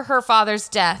her father's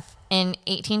death in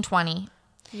 1820,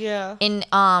 in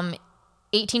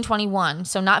 1821,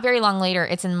 so not very long later,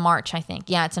 it's in March, I think.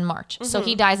 Yeah, it's in March. Mm-hmm. So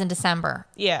he dies in December.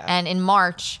 Yeah. And in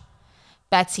March,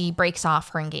 Betsy breaks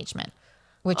off her engagement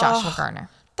with Joshua Gardner.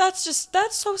 That's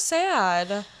so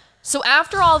sad. So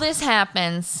after all this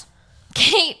happens,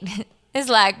 Kate is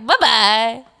like,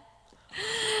 bye-bye.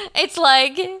 It's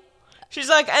like... She's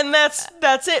like, and that's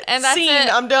it. And that's scene.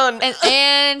 it. I'm done.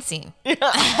 And scene.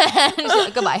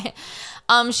 Yeah. Goodbye.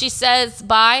 She says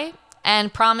bye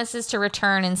and promises to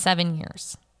return in 7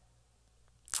 years.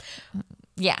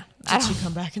 Yeah. Did she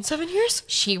come back in 7 years?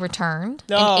 She returned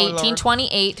in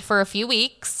 1828 Lord. for a few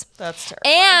weeks. That's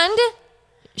terrifying. And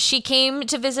she came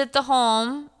to visit the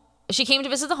home.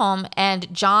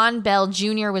 And John Bell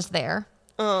Jr. was there.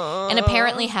 And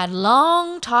apparently had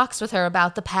long talks with her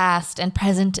about the past and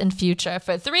present and future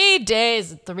for 3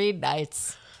 days and 3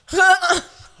 nights.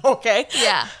 Okay.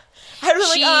 Yeah. I was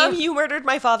like, you murdered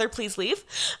my father, please leave.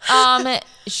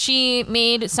 She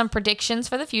made some predictions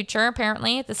for the future,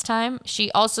 apparently, at this time. She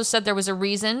also said there was a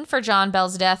reason for John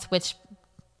Bell's death, which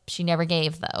she never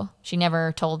gave, though. She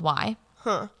never told why.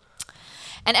 Huh.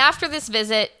 And after this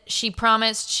visit, she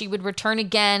promised she would return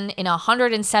again in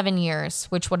 107 years,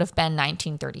 which would have been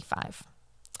 1935.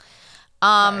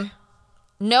 Okay.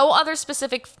 No other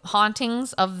specific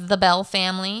hauntings of the Bell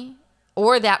family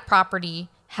or that property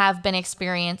have been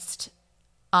experienced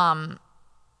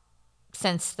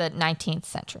since the 19th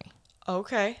century.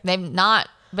 Okay. They've not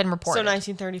been reported. So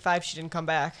 1935, she didn't come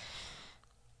back.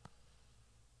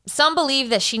 Some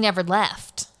believe that she never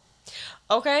left.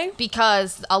 Okay.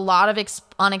 Because a lot of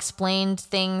unexplained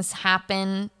things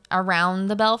happen around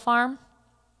the Bell farm.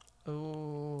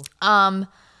 Ooh.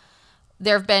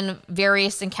 There have been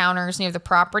various encounters near the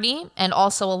property and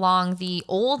also along the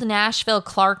old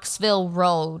Nashville-Clarksville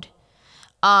Road,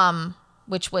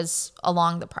 which was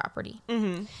along the property.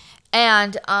 Mm-hmm.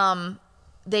 And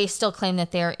they still claim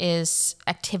that there is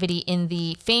activity in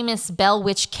the famous Bell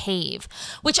Witch Cave,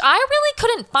 which I really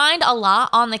couldn't find a lot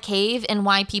on the cave and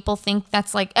why people think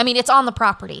that's like, I mean, it's on the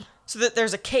property. So that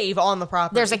there's a cave on the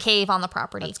property. There's a cave on the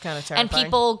property. That's kind of terrifying. And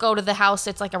people go to the house.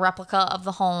 It's like a replica of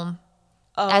the home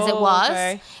as it was.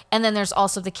 Okay. And then there's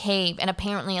also the cave. And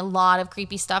apparently a lot of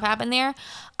creepy stuff happened there.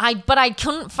 But I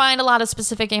couldn't find a lot of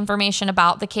specific information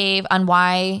about the cave on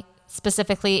why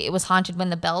specifically it was haunted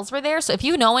when the Bells were there. So if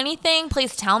you know anything,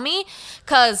 please tell me,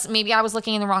 because maybe I was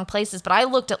looking in the wrong places. But I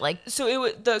looked at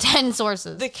 10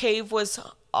 sources. The cave was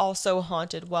also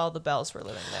haunted while the Bells were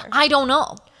living there. I don't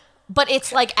know, but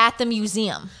it's like at the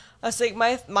museum. I was like,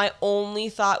 my only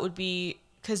thought would be,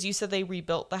 because you said they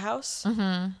rebuilt the house.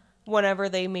 Mm-hmm. Whenever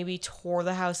they maybe tore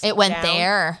the house it went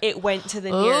there. It went to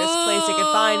the nearest place it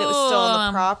could find. It was still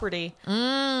on the property.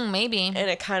 Maybe. And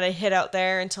it kind of hid out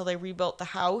there until they rebuilt the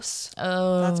house.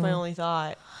 Oh. That's my only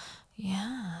thought.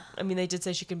 Yeah. I mean, they did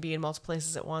say she can be in multiple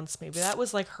places at once. Maybe that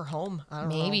was like her home. I don't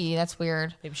know. Maybe. That's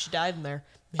weird. Maybe she died in there.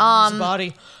 Maybe there's a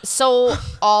body. So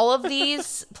all of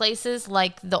these places,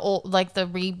 like the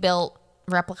rebuilt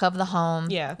replica of the home,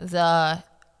 the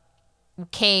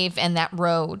cave and that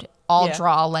road, all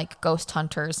draw like ghost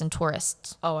hunters and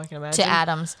tourists. Oh, I can imagine. To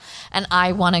Adams. And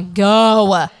I want to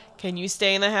go. Can you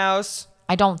stay in the house?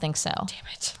 I don't think so. Damn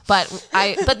it.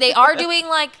 But they are doing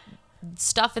like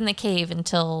stuff in the cave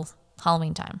until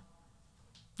Halloween time.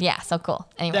 Yeah, so cool.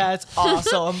 Anyway. That's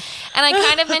awesome. And I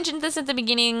kind of mentioned this at the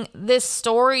beginning. This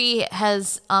story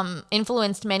has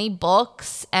influenced many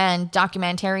books and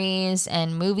documentaries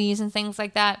and movies and things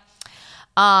like that.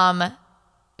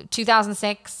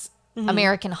 2006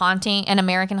 American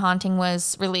Haunting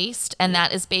was released, and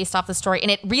that is based off the story,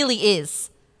 and it really is.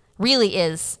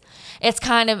 It's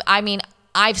kind of, I mean,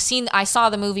 I saw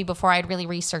the movie before I'd really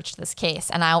researched this case,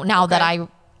 and that I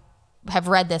have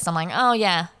read this, I'm like, oh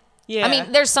yeah. I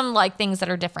mean, there's some like things that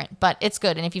are different, but it's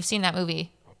good, and if you've seen that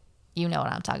movie, you know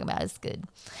what I'm talking about. It's good.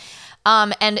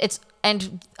 I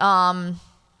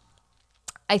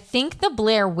think the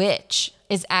Blair Witch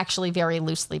is actually very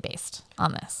loosely based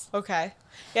on this. Okay.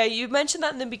 Yeah, you mentioned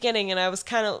that in the beginning, and I was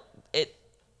kind of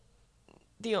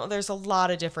there's a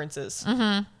lot of differences.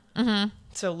 Mm-hmm. Mm-hmm.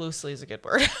 So loosely is a good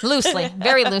word. Loosely,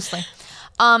 very loosely.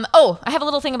 I have a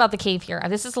little thing about the cave here.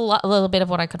 This is a little bit of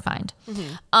what I could find.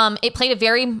 Mm-hmm. It played a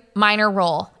very minor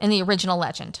role in the original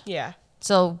legend. Yeah.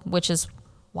 So, which is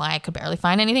why I could barely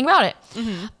find anything about it.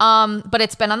 Mm-hmm. But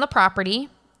it's been on the property,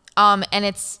 and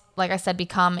it's, like I said,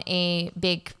 become a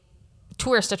big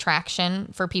tourist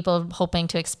attraction for people hoping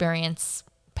to experience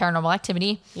paranormal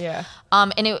activity. Yeah.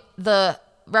 And the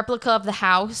replica of the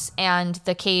house and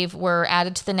the cave were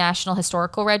added to the National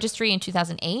Historical Registry in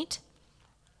 2008.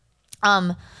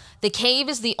 The cave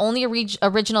is the only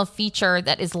original feature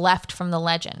that is left from the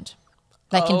legend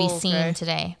that can be seen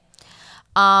today.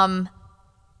 And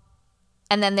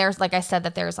then there's, like I said,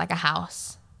 that there's like a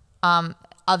house.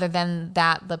 Other than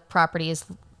that, the property is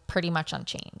pretty much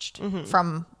unchanged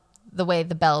from the way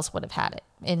the Bells would have had it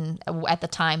at the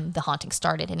time the haunting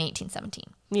started in 1817.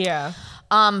 Yeah.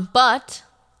 But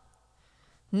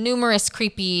numerous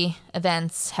creepy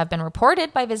events have been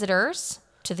reported by visitors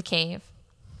to the cave.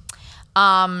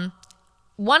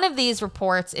 One of these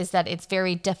reports is that it's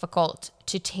very difficult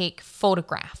to take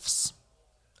photographs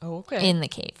in the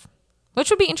cave, which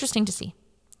would be interesting to see.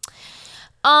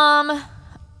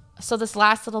 So this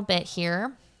last little bit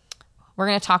here, we're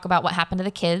going to talk about what happened to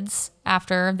the kids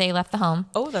after they left the home.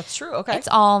 Oh, that's true. Okay. It's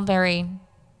all very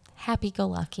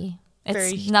happy-go-lucky.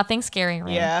 It's nothing scary,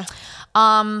 right? Yeah.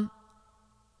 Oh,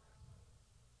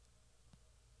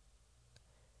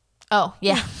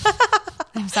 yeah.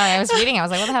 I'm sorry. I was reading. I was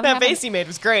like, what the hell happened? That face you made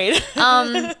was great.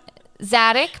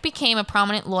 Zadok became a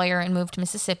prominent lawyer and moved to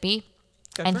Mississippi.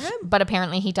 Good for him. But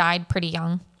apparently he died pretty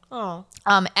young. Oh.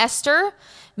 Esther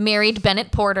married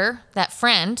Bennett Porter, that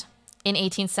friend, in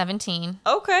 1817.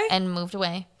 Okay. And moved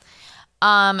away.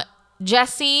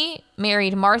 Jesse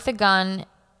married Martha Gunn,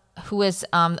 who was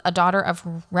a daughter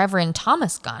of Reverend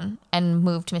Thomas Gunn, and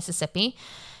moved to Mississippi.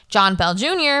 John Bell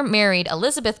Jr. married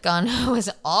Elizabeth Gunn, who was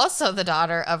also the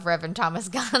daughter of Reverend Thomas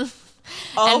Gunn,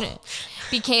 and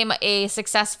became a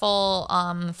successful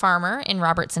farmer in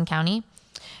Robertson County.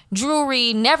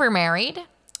 Drury never married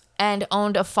and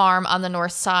owned a farm on the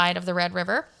north side of the Red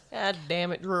River. God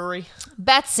damn it, Drury.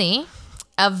 Betsy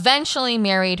eventually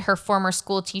married her former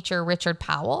school teacher, Richard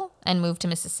Powell, and moved to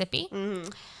Mississippi.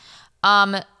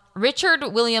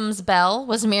 Richard Williams Bell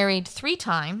was married 3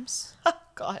 times.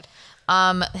 God.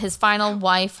 His final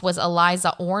wife was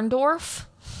Eliza Orndorff.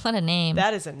 What a name.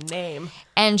 That is a name.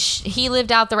 And he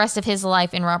lived out the rest of his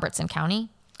life in Robertson County.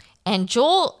 And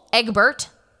Joel Egbert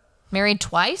married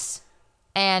twice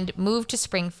and moved to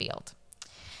Springfield.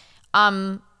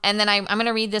 And then I'm going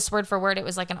to read this word for word. It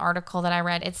was like an article that I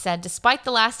read. It said, despite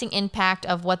the lasting impact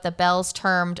of what the Bells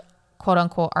termed, quote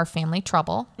unquote, our family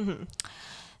trouble,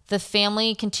 the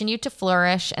family continued to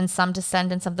flourish, and some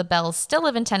descendants of the Bells still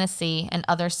live in Tennessee and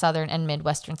other southern and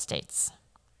midwestern states.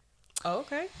 Oh,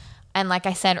 okay. And like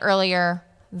I said earlier,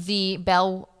 the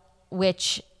Bell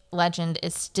Witch legend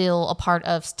is still a part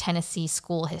of Tennessee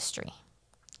school history.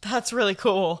 That's really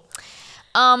cool.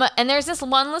 And there's this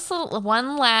one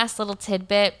last little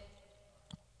tidbit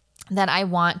that I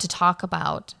want to talk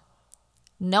about.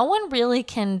 No one really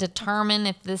can determine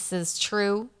if this is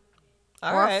true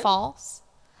or false.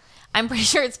 I'm pretty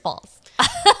sure it's false.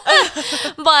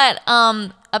 But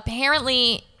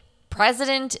apparently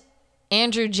President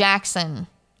Andrew Jackson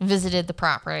visited the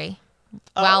property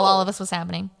while all of this was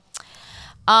happening.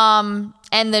 And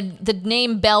the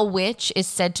name Bell Witch is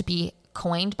said to be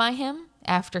coined by him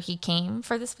after he came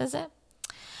for this visit.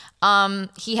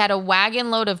 He had a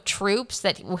wagon load of troops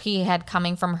that he had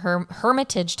coming from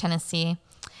Hermitage, Tennessee.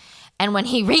 And when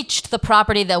he reached the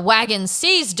property, the wagon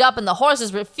seized up and the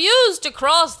horses refused to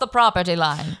cross the property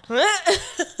line.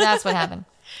 That's what happened.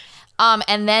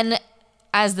 And then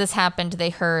as this happened,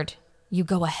 they heard, "You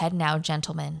go ahead now,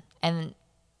 gentlemen." And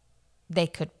they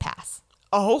could pass.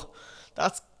 Oh,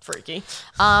 that's freaky.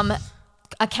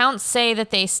 Accounts say that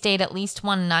they stayed at least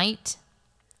one night.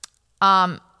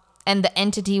 And the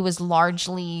entity was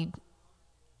largely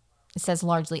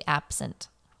absent.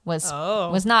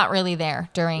 Was not really there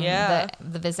during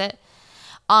the visit.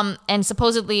 And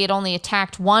supposedly it only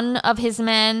attacked one of his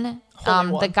men.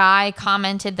 The guy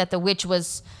commented that the witch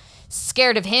was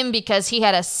scared of him because he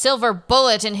had a silver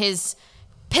bullet in his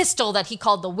pistol that he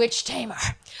called the Witch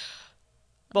Tamer.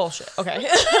 Bullshit. Okay.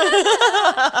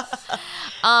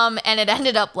 And it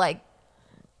ended up like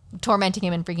tormenting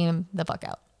him and freaking him the fuck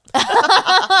out.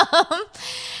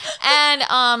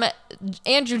 And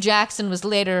Andrew Jackson was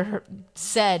later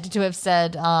said to have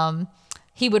said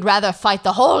he would rather fight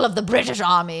the whole of the British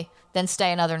army than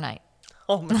stay another night.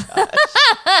 Oh my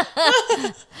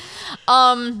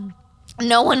gosh.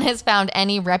 No one has found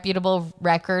any reputable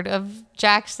record of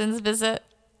Jackson's visit.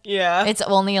 Yeah. It's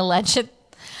only alleged.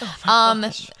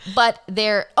 But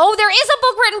there is a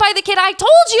book written by the kid. I told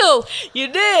you. You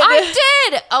did. I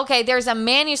did. Okay, there's a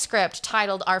manuscript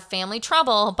titled Our Family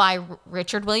Trouble by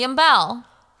Richard William Bell.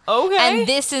 Okay. And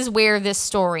this is where this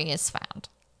story is found.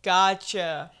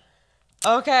 Gotcha.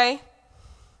 Okay.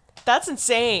 That's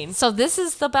insane. So this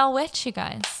is the Bell Witch, you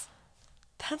guys.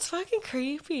 That's fucking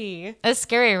creepy. It's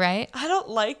scary, right? I don't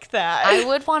like that. I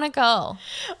would want to go.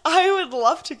 I would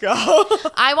love to go.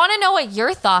 I want to know what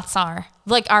your thoughts are.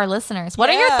 Like our listeners.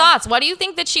 What are your thoughts? What do you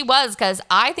think that she was? Because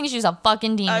I think she's a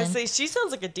fucking demon. I would say she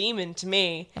sounds like a demon to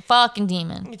me. A fucking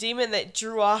demon. A demon that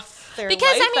drew off their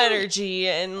life energy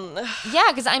and yeah,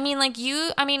 because I mean, like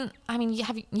you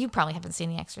probably haven't seen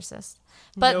The Exorcist,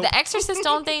 but The Exorcist,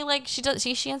 don't they like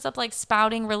she ends up like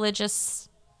spouting religious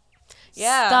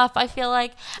stuff, I feel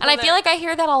like, and I feel like I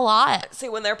hear that a lot. See,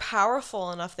 when they're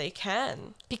powerful enough, they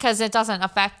can, because it doesn't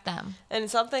affect them. And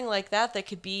something like that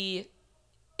could be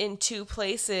in two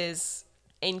places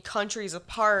in countries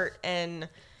apart, and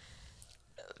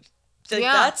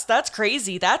that's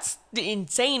crazy. That's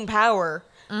insane power.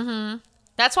 Mm-hmm.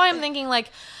 That's why I'm thinking, like,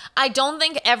 I don't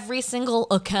think every single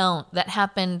account that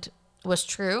happened was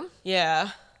true. Yeah.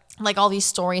 Like all these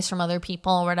stories from other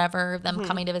people or whatever, them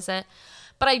coming to visit.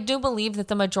 But I do believe that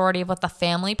the majority of what the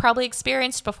family probably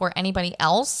experienced before anybody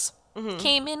else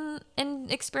came in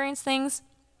and experienced things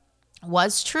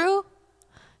was true.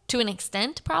 To an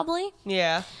extent, probably.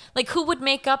 Yeah. Like, who would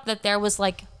make up that there was,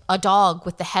 like, a dog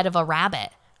with the head of a rabbit?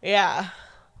 Yeah.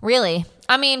 Really?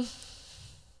 I mean,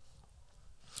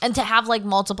 and to have, like,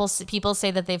 multiple people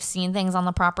say that they've seen things on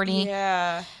the property.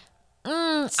 Yeah.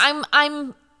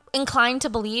 I'm inclined to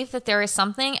believe that there is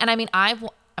something. And, I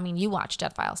mean, you watch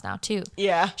Dead Files now, too.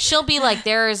 Yeah. She'll be like,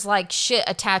 there is, like, shit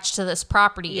attached to this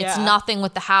property. Yeah. It's nothing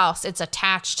with the house. It's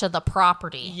attached to the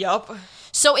property. Yup.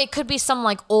 So it could be some,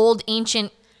 like, old,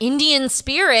 ancient Indian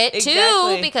spirit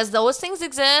too, because those things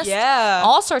exist. Yeah,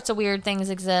 all sorts of weird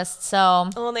things exist. So,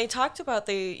 well, and they talked about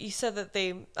you said that they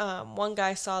one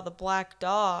guy saw the black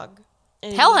dog,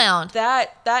 and hellhound.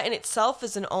 That in itself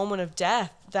is an omen of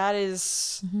death. That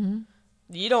is,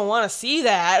 you don't want to see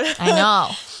that. I know.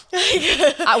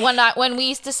 When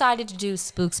we decided to do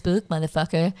spook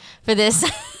motherfucker for this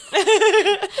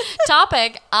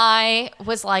topic, I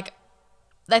was like,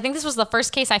 I think this was the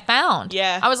first case I found.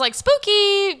 Yeah. I was like,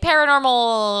 spooky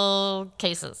paranormal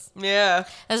cases. Yeah.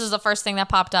 This was the first thing that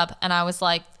popped up, and I was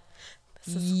like,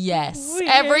 yes. Weird.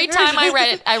 Every time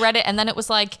I read it, and then it was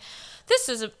like, this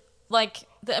is like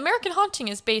the American Haunting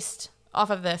is based off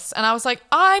of this, and I was like,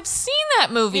 I've seen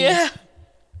that movie. Yeah.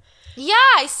 Yeah,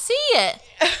 I see it.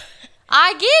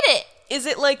 I get it. Is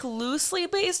it like loosely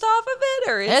based off of it,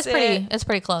 or is it's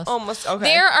pretty close? Almost. Okay.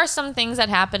 There are some things that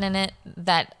happen in it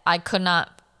that I could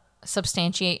not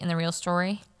substantiate in the real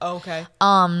story. Okay.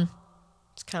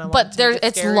 It's kind of, but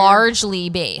it's largely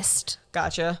based.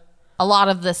 Gotcha. A lot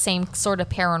of the same sort of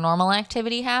paranormal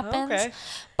activity happens. Okay.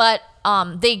 But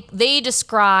they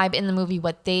describe in the movie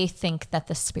what they think that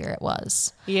the spirit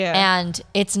was. Yeah. And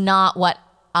it's not what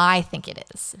I think it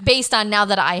is, based on now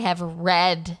that I have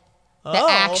read the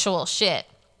actual shit.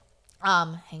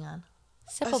 Hang on.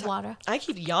 Sip of water. I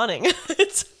keep yawning.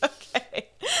 It's okay.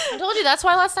 I told you that's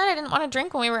why last night I didn't want to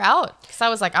drink when we were out, because I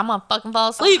was like, I'm gonna fucking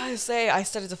fall asleep. I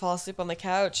started to fall asleep on the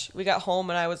couch. We got home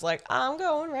and I was like, I'm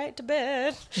going right to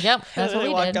bed. Yep, that's what we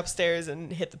did. I walked upstairs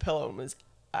and hit the pillow and was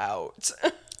out.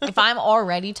 If I'm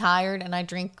already tired and I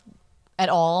drink at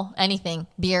all, anything,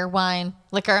 beer, wine,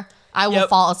 liquor, I will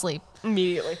fall asleep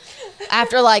immediately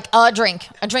after like a drink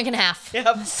and a half.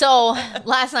 Yep. So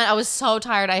last night I was so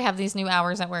tired. I have these new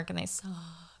hours at work and they suck.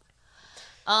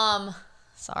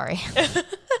 Sorry.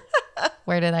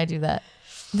 Where did I do that?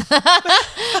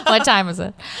 What time is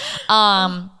it?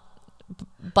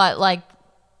 But like,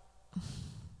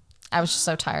 I was just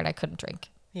so tired I couldn't drink.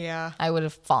 Yeah. I would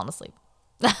have fallen asleep.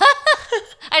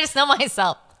 I just know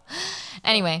myself.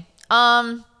 Anyway,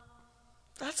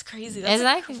 that's crazy. That's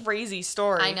a crazy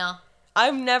story. I know.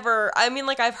 I've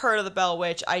heard of the Bell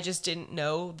Witch. I just didn't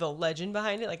know the legend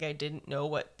behind it. Like, I didn't know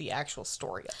what the actual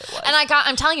story of it was. And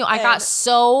I'm telling you, I got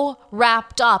so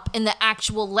wrapped up in the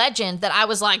actual legend that I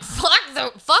was like,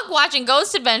 fuck watching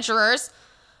Ghost Adventurers.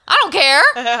 I don't care.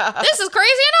 This is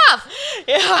crazy enough.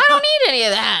 Yeah. I don't need any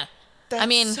of that.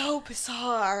 That's so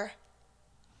bizarre.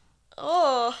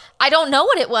 Oh, I don't know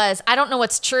what it was. I don't know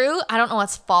what's true. I don't know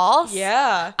what's false.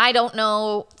 Yeah. I don't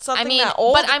know. Something that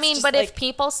old. But if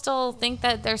people still think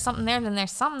that there's something there, then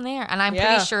there's something there. And I'm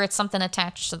pretty sure it's something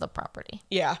attached to the property.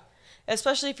 Yeah.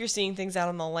 Especially if you're seeing things out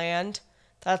on the land,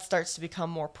 that starts to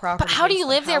become more property. But how do you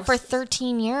live there for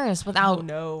 13 years without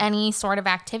any sort of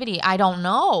activity? I don't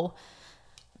know.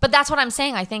 But that's what I'm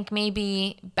saying. I think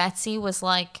maybe Betsy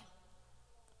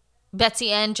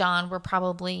and John were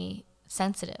probably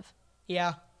sensitive.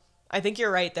 Yeah, I think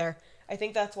you're right there. I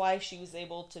think that's why she was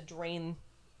able to drain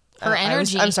her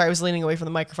energy. I'm sorry, I was leaning away from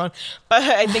the microphone. But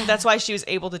I think that's why she was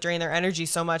able to drain their energy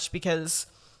so much, because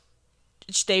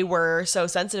they were so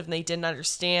sensitive and they didn't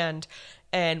understand.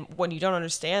 And when you don't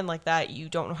understand like that, you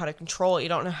don't know how to control it. You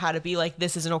don't know how to be like,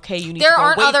 this isn't okay. You need there to go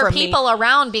aren't away other from people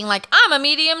around being like, I'm a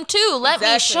medium too. Let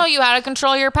me show you how to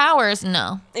control your powers.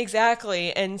 No.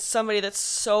 Exactly. And somebody that's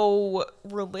so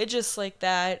religious like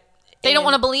that, they don't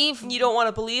want to believe. You don't want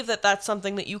to believe that that's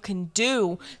something that you can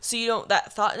do. So you don't,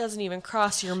 that thought doesn't even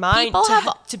cross your mind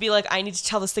to be like, I need to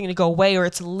tell this thing to go away or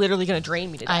it's literally going to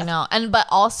drain me to death. I know. But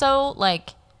also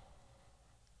like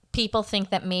people think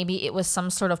that maybe it was some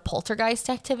sort of poltergeist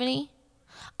activity.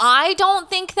 I don't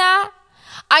think that.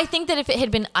 I think that if it had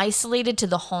been isolated to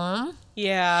the home,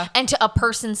 and to a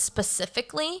person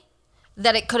specifically,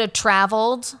 that it could have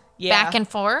traveled back and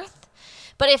forth.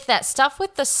 But if that stuff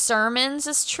with the sermons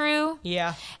is true,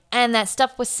 and that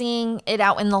stuff with seeing it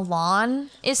out in the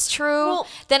lawn is true,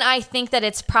 then I think that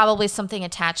it's probably something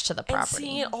attached to the property. And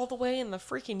seeing it all the way in the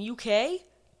freaking UK?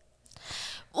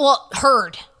 Well,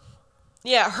 heard.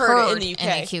 Yeah, heard in the UK.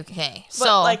 In the UK. But,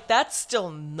 so, like, that's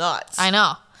still nuts. I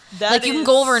know. Like, you can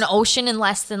go over an ocean in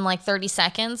less than, like, 30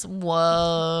 seconds.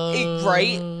 Whoa.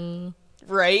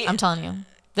 Right? I'm telling you.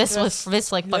 This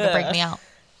fucking break me out.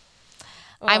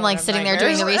 Oh, I'm, like, sitting there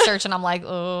doing the research, and I'm like,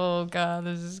 oh, God,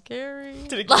 this is scary.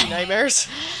 Did it give you nightmares?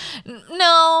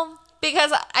 No,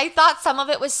 because I thought some of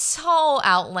it was so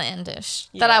outlandish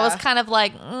that I was kind of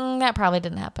like, that probably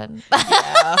didn't happen.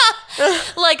 Yeah.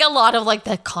 Like, a lot of, like,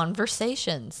 the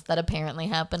conversations that apparently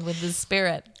happened with the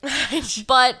spirit.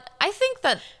 But I think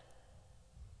that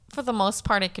for the most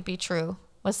part, it could be true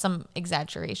with some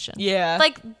exaggeration. Yeah.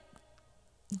 Like,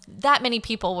 that many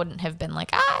people wouldn't have been like,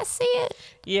 I see it.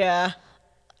 Yeah.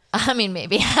 I mean,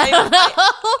 maybe. I don't know.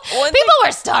 People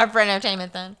were starved for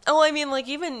entertainment then. Oh, I mean, like,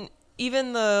 even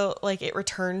the, like, it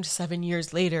returned 7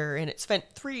 years later and it spent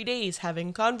 3 days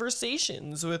having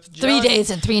conversations with John. 3 days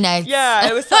and 3 nights. Yeah,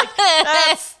 it was like,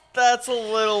 that's a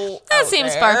little That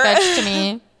seems far-fetched to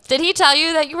me. Did he tell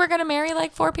you that you were going to marry,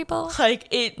 like, 4 people? Like,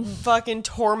 it fucking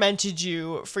tormented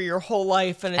you for your whole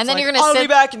life. And it's then like, you're gonna I'll be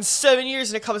back in 7 years,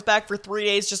 and it comes back for 3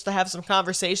 days just to have some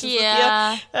conversations with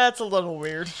you. That's a little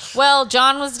weird. Well,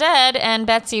 John was dead, and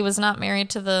Betsy was not married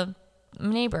to the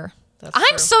neighbor. I'm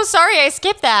true. so sorry I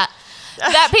skipped that.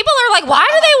 That people are like, why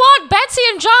do they want Betsy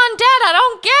and John dead? I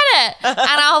don't get it.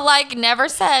 And I'll like, never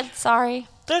said, sorry.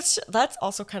 That's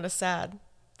also kind of sad.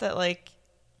 That, like,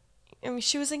 I mean,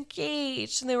 she was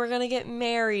engaged and they were going to get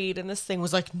married and this thing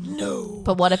was like, no.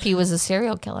 But what if he was a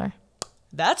serial killer?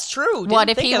 That's true. What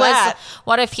if he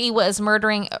was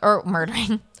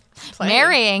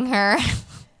marrying her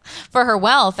for her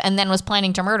wealth and then was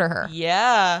planning to murder her?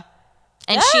 Yeah.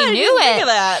 And she knew it. Think of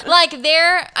that. Like,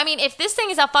 I mean, if this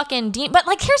thing is a fucking demon, but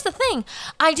like, here's the thing.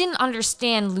 I didn't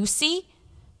understand Lucy.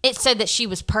 It said that she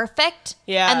was perfect.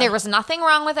 Yeah. And there was nothing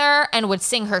wrong with her and would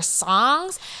sing her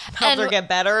songs. Helped her get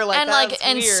better. Like,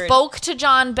 and weird. Spoke to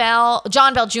John Bell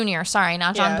Jr., sorry,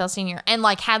 not John Bell Sr. And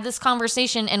like had this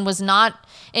conversation and was not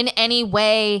in any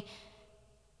way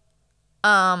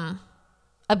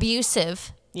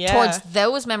abusive towards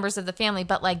those members of the family.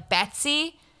 But like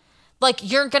Betsy, like,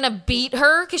 you're going to beat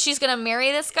her because she's going to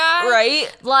marry this guy?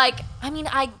 Right. Like, I mean,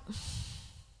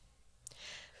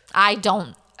 I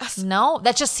don't know.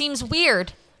 That just seems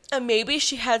weird. And maybe the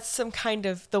witch had some kind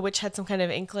of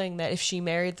inkling that if she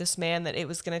married this man, that it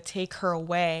was going to take her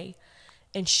away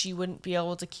and she wouldn't be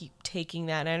able to keep taking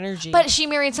that energy. But she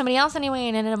married somebody else anyway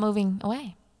and ended up moving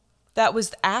away. That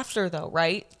was after, though,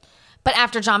 right? But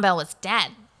after John Bell was dead.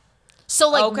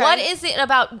 So, like, what is it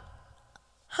about...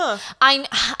 Huh. I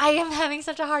am having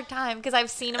such a hard time because I've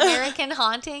seen American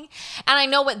Haunting and I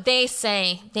know what they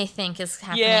think is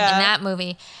happening in that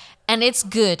movie, and it's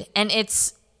good, and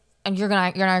you're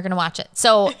not gonna watch it.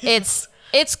 So it's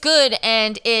good,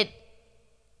 and if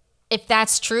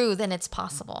that's true, then it's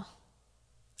possible.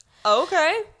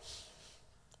 Okay.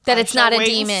 That it's not a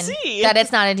demon. That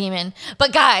it's not a demon.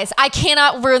 But guys, I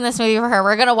cannot ruin this movie for her.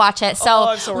 We're going to watch it.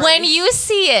 So when you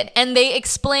see it and they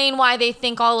explain why they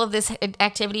think all of this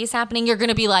activity is happening, you're going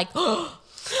to be like, because I'll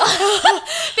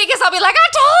be like, I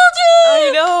told you.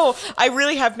 I know. I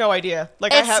really have no idea.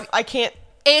 Like, I can't.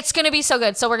 It's going to be so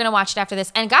good. So we're going to watch it after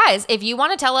this. And guys, if you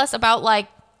want to tell us about like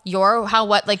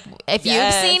if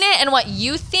you've seen it and what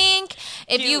you think,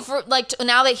 if you've like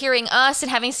now that hearing us and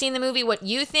having seen the movie, what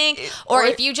you think, or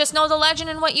if you just know the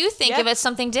legend and what you think, if it's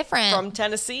something different from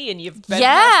Tennessee and you've been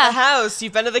past the house,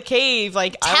 you've been to the cave,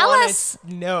 like tell us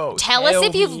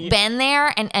if you've been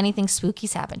there and anything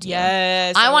spooky's happened to you.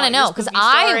 Yes, I want to know because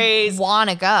I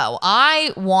want to go.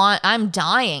 I'm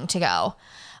dying to go.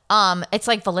 It's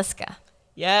like Villisca.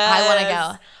 Yeah, I want to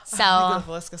go. So I go to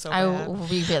Villisca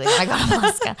we really want to go to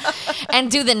Villisca and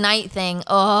do the night thing.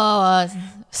 Oh,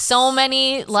 so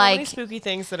many spooky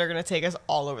things that are going to take us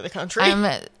all over the country.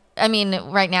 I mean,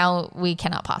 right now we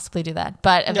cannot possibly do that,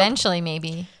 but eventually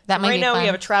maybe that might be Right now fun. we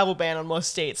have a travel ban on most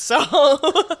states, so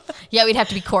Yeah, we'd have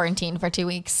to be quarantined for 2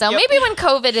 weeks. So maybe when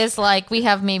COVID is like, we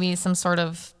have maybe some sort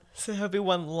of. so it'll be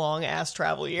one long ass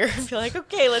travel year. I feel like,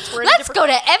 okay, let's go Go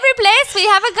to every place we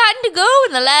haven't gotten to go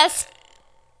in the last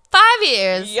 5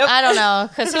 years. Yep. I don't know,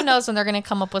 because who knows when they're going to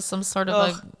come up with some sort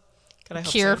of a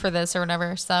cure for this or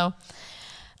whatever. So,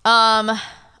 all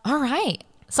right.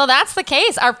 So that's the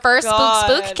case. Our first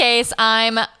spook case.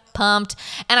 I'm pumped,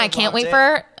 and I can't wait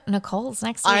for Nicole's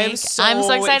next week. I'm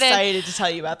so excited to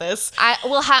tell you about this.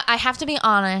 I have to be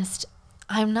honest.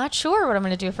 I'm not sure what I'm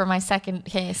going to do for my second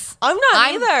case. I'm not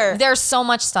either. There's so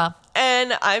much stuff.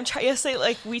 And I'm trying to say,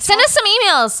 like, send us some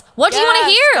emails. What do you want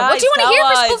to hear? Guys, what do you want to hear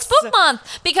for us. Spook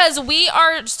Month? Because we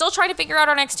are still trying to figure out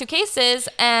our next 2 cases,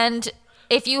 and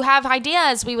if you have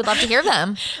ideas, we would love to hear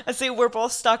them. I see we're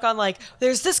both stuck on, like,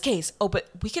 there's this case. Oh, but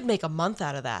we could make a month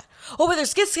out of that. Oh, but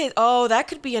there's this case. Oh, that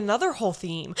could be another whole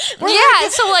theme. So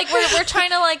like we're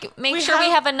trying to like make sure we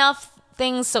have enough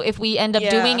things, so if we end up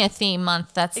doing a theme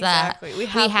month, that's exactly. that. We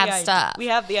have stuff. We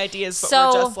have the ideas, but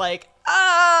we're just like,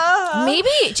 maybe,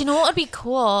 do you know what would be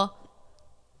cool?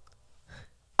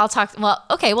 I'll talk. Well,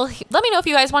 okay. Well, let me know if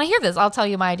you guys want to hear this. I'll tell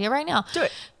you my idea right now. Do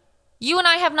it. You and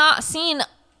I have not seen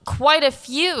quite a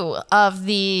few of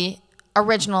the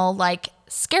original like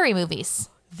scary movies.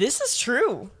 This is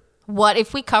true. What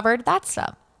if we covered that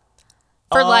stuff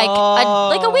for like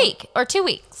a week or 2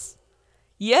 weeks?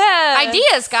 Yeah.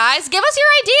 Ideas, guys. Give us your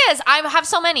ideas. I have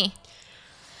so many.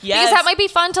 Yes. Because that might be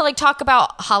fun to like talk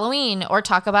about Halloween or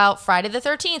talk about Friday the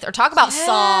 13th or talk about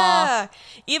Saw.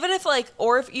 Even if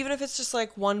it's just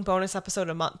like one bonus episode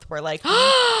a month where like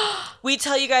we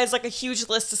tell you guys like a huge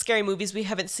list of scary movies we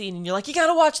haven't seen and you're like, you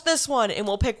gotta watch this one, and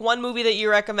we'll pick one movie that you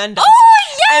recommend us. Oh,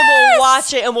 yes! And we'll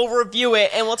watch it and we'll review it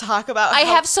and we'll talk about I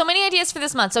have so many ideas for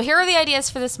this month. So here are the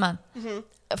ideas for this month.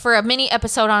 For a mini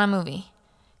episode on a movie.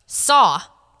 Saw.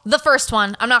 The first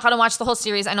one. I'm not going to watch the whole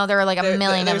series. I know there are like a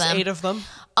million of them. There's 8 of them.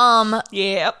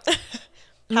 Yep.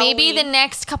 Maybe the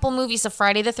next couple movies of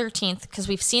Friday the 13th, because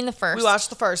we've seen the first. We watched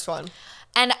the first one.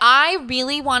 And I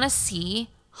really want to see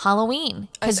Halloween.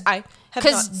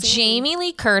 Because Jamie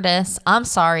Lee Curtis, I'm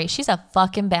sorry, she's a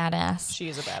fucking badass. She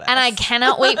is a badass. And I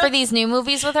cannot wait for these new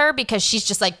movies with her because she's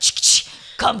just like,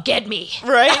 come get me.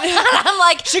 Right? And I'm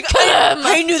like,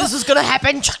 I knew this was going to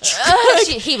happen.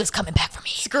 He was coming back for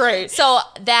me. It's great. So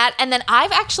that, and then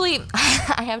I've actually,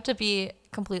 I have to be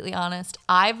completely honest,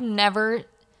 I've never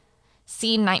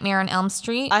seen Nightmare on Elm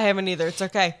Street. I haven't either. It's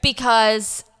okay.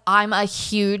 Because I'm a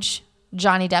huge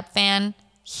Johnny Depp fan.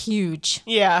 Huge.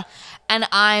 Yeah. And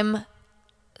I'm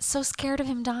so scared of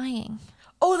him dying.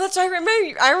 Oh, that's right.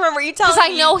 I remember you telling me. Because I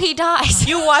know he dies.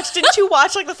 Didn't you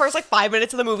watch like the first like 5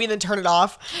 minutes of the movie and then turn it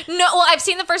off? No, well, I've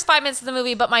seen the first 5 minutes of the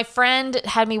movie, but my friend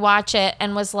had me watch it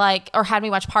and was like, or had me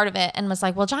watch part of it and was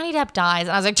like, well, Johnny Depp dies.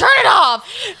 And I was like, turn it off.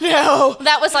 No.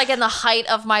 That was like in the height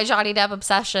of my Johnny Depp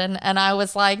obsession. And I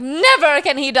was like, never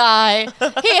can he die.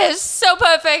 He is so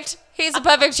perfect. He's a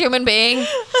perfect human being.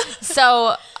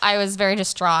 So I was very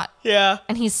distraught. Yeah.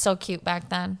 And he's so cute back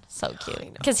then. So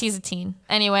cute. Because he's a teen.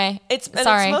 Anyway.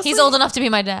 Sorry. He's old enough to be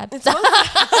my dad.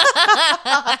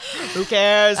 Who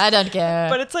cares? I don't care.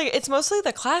 But it's mostly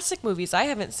the classic movies I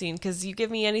haven't seen, because you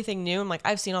give me anything new, I'm like,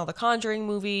 I've seen all the Conjuring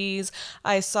movies.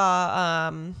 I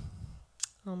saw,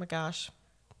 oh my gosh.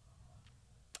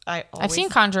 I've seen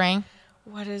Conjuring.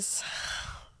 What is...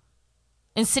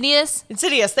 Insidious,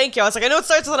 thank you. I was like, I know it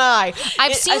starts with an I.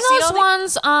 I've seen those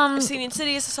ones. I've seen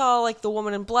Insidious. I saw like The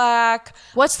Woman in Black.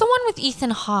 What's the one with Ethan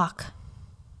Hawke?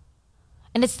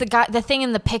 And it's the thing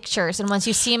in the pictures, and once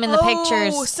you see him in the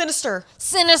pictures,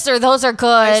 Sinister. Those are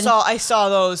good. I saw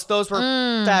those. Those were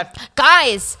that.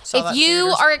 Guys, if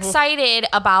you are excited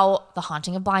about The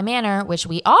Haunting of Bly Manor, which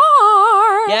we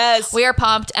are, yes, we are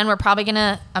pumped, and we're probably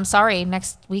gonna. I'm sorry,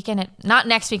 next weekend, not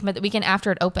next week, but the weekend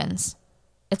after it opens.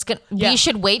 It's good. Yeah. We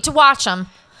should wait to watch them.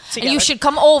 Together. And you should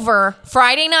come over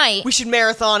Friday night. We should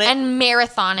marathon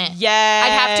it. Yes.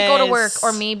 I'd have to go to work,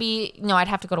 or maybe I'd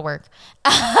have to go to work.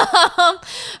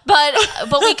 but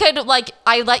we could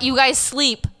I let you guys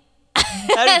sleep.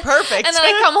 That'd be perfect. And then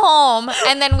I come home,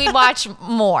 and then we'd watch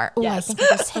more. Ooh, yes. I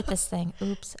think I just hit this thing.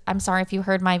 Oops. I'm sorry if you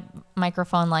heard my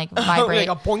microphone vibrate. Like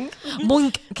a boink.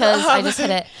 Boink, because I just hit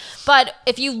it. But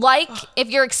if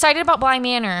you're excited about Bly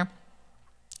Manor,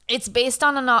 it's based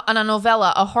on a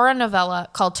novella, a horror novella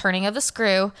called Turning of the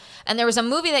Screw. And there was a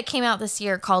movie that came out this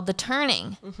year called The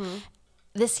Turning. Mm-hmm.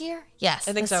 This year? Yes,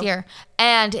 I think this year.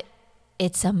 And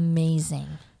it's amazing.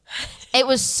 It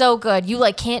was so good. You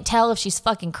can't tell if she's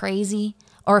fucking crazy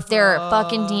or if they're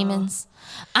fucking demons.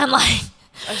 I'm like,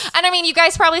 And I mean, you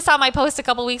guys probably saw my post a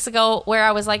couple weeks ago where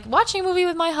I was like, watching a movie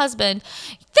with my husband.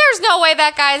 There's no way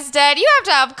that guy's dead. You have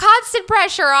to have constant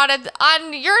pressure on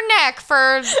your neck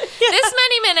for this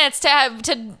many minutes to have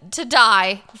to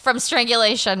die from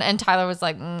strangulation. And Tyler was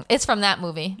like, it's from that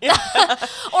movie.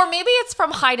 Or maybe it's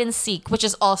from Hide and Seek, which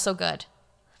is also good.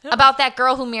 About that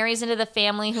girl who marries into the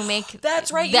family who make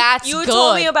That's right. That's you good.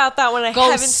 told me about that when I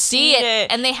Go haven't see seen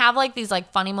it. And they have like these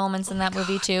like funny moments in that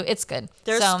movie too. It's good.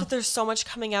 There's so much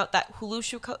coming out. That Hulu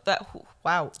show.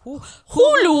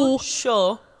 Hulu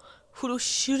show.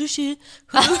 Hulu.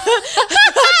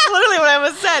 That's literally what I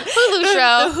almost said. Hulu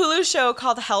show. The Hulu show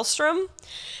called Hellstrom.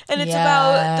 And it's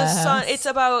about the son. It's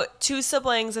about two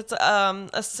siblings. It's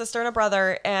a sister and a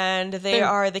brother, and they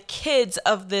are the kids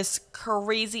of this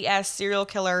crazy ass serial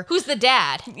killer. Who's the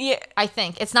dad? Yeah, I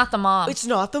think it's not the mom. It's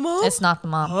not the mom. It's not the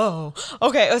mom. Oh,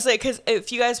 okay. I was like, because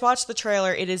if you guys watch the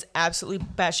trailer, it is absolutely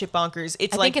batshit bonkers.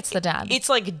 It's I think it's the dad. It's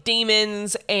like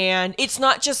demons, and it's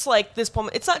not just like this.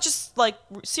 It's not just like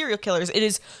serial killers. It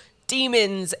is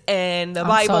demons and the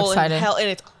Bible and hell, and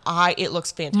it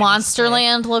looks fantastic.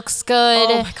 Monsterland looks good.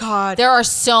 Oh my god, there are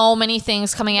so many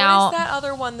things coming out. What is that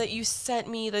other one that you sent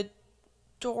me? The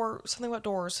door, something about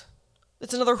doors.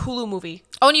 It's another Hulu movie.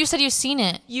 Oh, and you said you've seen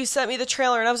it. You sent me the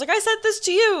trailer, and I was like, I sent this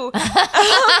to you. Crap!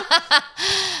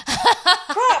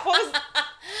 What was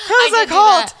that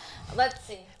called? Let's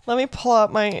see. Let me pull up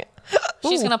my.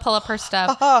 She's gonna pull up her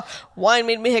stuff. Wine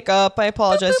made me hiccup. I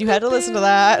apologize. You had to listen to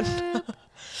that.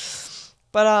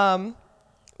 But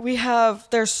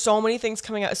there's so many things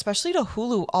coming out, especially to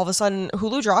Hulu. All of a sudden,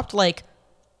 Hulu dropped like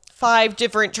 5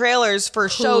 different trailers for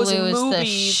shows and movies. The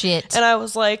shit. And I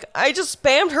was like, I just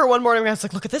spammed her one morning. I was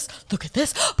like, look at this, but look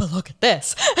at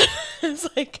this. It's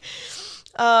like,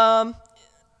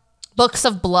 Books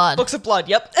of Blood. Books of Blood.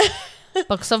 Yep.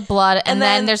 Books of Blood. And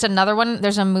then there's another one.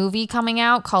 There's a movie coming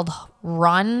out called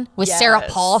Run with Sarah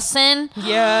Paulson.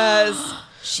 Yes.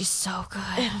 She's so good.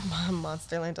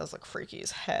 Monsterland does look freaky as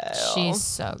hell. She's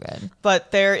so good. But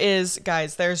there's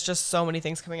just so many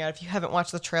things coming out. If you haven't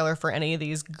watched the trailer for any of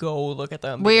these, go look at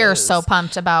them. We're so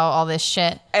pumped about all this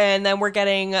shit. And then we're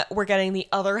getting the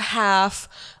other half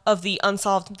of the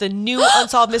new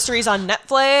unsolved mysteries on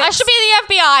Netflix. I should be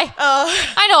the FBI.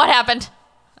 I know what happened.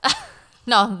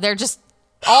 No, they're just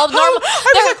all normal.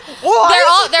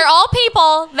 They're all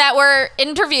people that were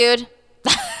interviewed.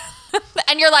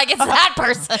 And you're like, it's that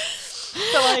person.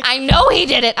 I know he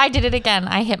did it. I did it again.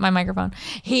 I hit my microphone.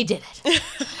 He did it.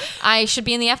 I should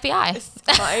be in the FBI.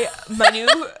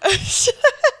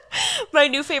 My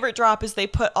new favorite drop is they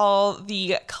put all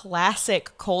the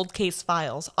classic cold case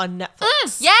files on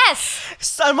Netflix. Yes.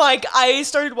 So I'm like, I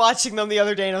started watching them the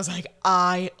other day and I was like,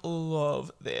 I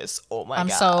love this. Oh my God. I'm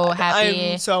so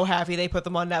happy. I'm so happy they put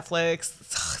them on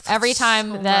Netflix. Every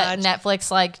time that Netflix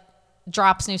like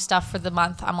drops new stuff for the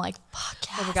month, I'm like, fuck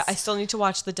yes. Oh my God, I still need to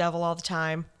watch The Devil all the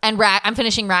time. And I'm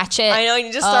finishing Ratchet. I know, you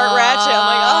need to start Ratchet.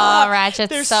 I'm like,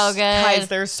 Ratchet's so good. Guys,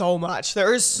 there's so much.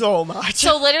 There is so much.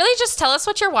 So literally just tell us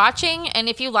what you're watching, and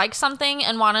if you like something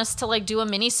and want us to like do a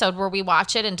mini-sode where we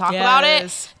watch it and talk about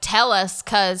it, tell us,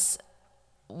 because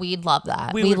we'd love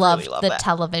that. We love really the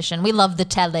television. We love the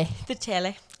telly. The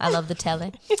telly. I love the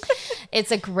telly.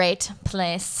 It's a great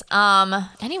place.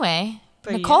 Anyway,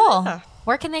 but Nicole,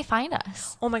 where can they find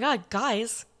us? Oh my God,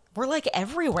 guys, we're like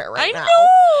everywhere right now.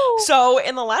 Know. So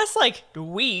in the last like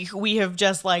week, we have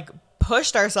just like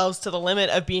pushed ourselves to the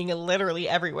limit of being literally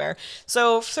everywhere.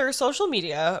 So for social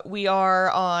media, we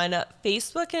are on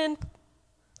Facebook and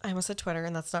I almost said Twitter,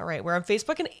 and that's not right. We're on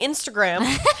Facebook and Instagram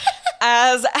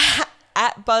as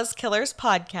at Buzzkillers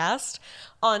Podcast.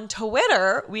 On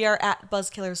Twitter, we are at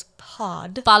Buzzkillers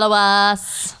Pod. Follow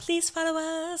us. Please follow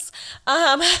us.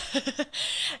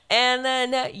 And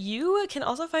then you can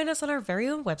also find us on our very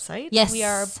own website. Yes. We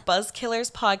are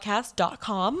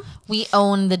buzzkillerspodcast.com. We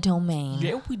own the domain.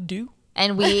 Yeah, we do.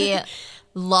 And we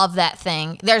love that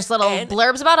thing. There's little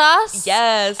blurbs about us.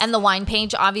 Yes. And the wine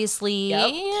page, obviously.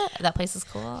 Yep. That place is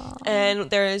cool. And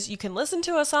you can listen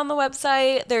to us on the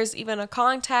website. There's even a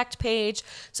contact page.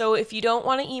 So if you don't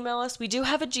want to email us, we do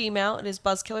have a Gmail. It is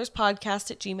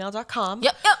buzzkillerspodcast@gmail.com.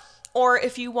 Yep. Or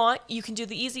if you want, you can do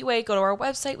the easy way. Go to our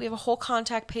website. We have a whole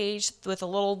contact page with a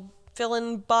little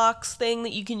fill-in box thing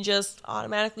that you can just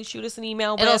automatically shoot us an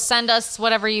email with. It'll send us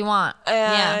whatever you want.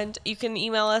 And you can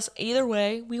email us either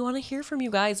way. We want to hear from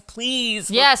you guys, please.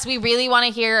 Yes, we really want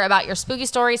to hear about your spooky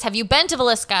stories. Have you been to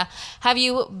Villisca? Have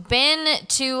you been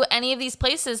to any of these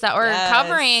places that we're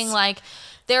covering? Like,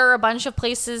 there are a bunch of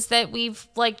places that we've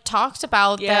like talked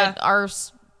about that are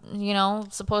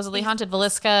supposedly haunted,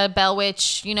 Villisca, Bell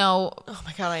Witch, Oh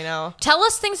my God, I know. Tell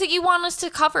us things that you want us to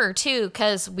cover too,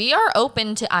 because we are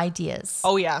open to ideas.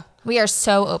 Oh yeah. We are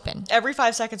so open. Every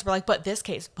 5 seconds we're like, but this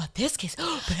case. But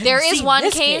there is one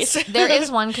case. There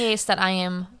is one case that I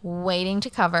am waiting to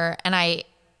cover, and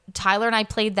Tyler and I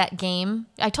played that game.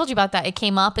 I told you about that. It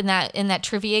came up in that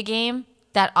trivia game,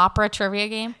 that opera trivia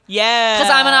game. Yeah.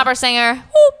 Because I'm an opera singer.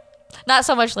 Whoop. Not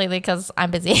so much lately because I'm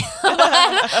busy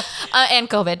and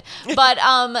COVID.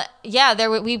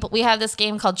 But we have this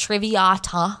game called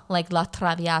Triviata, like La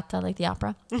Traviata, like the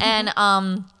opera,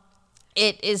 and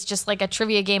it is just like a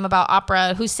trivia game about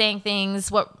opera. Who's saying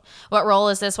things? What role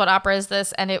is this? What opera is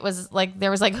this? And it was like there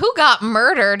was like who got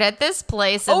murdered at this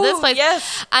place and this place.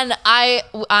 Yes. And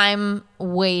I'm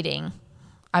waiting.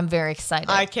 I'm very excited.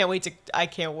 I can't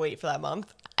wait for that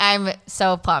month. I'm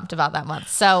so pumped about that month.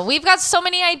 So we've got so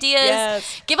many ideas.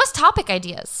 Yes. Give us topic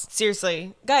ideas.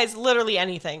 Seriously, guys, literally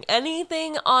anything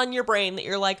on your brain that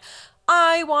you're like,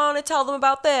 I want to tell them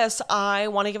about this. I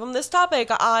want to give them this topic.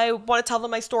 I want to tell them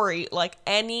my story. Like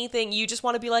anything. You just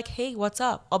want to be like, hey, what's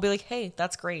up? I'll be like, hey,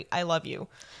 that's great. I love you.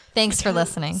 Thanks for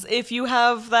listening. If you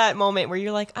have that moment where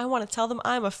you're like, I want to tell them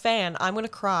I'm a fan, I'm going to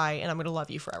cry and I'm going to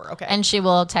love you forever. Okay. And she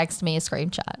will text me a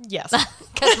screenshot. Yes.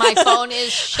 Because my phone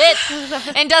is shit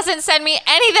and doesn't send me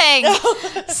anything.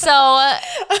 So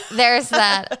there's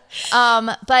that.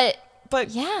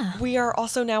 But yeah, we are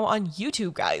also now on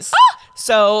YouTube, guys.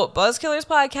 So Buzzkillers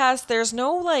Podcast, there's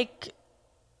no like,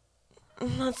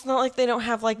 it's not like they don't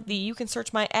have like you can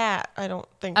search my I don't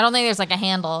think there's like a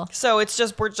handle. So we're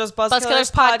just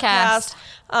Buzzkillers Podcast.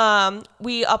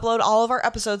 We upload all of our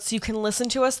episodes so you can listen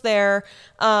to us there.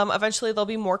 Eventually there'll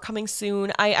be more coming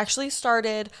soon. I actually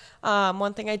started,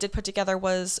 one thing I did put together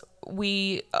was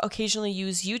we occasionally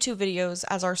use YouTube videos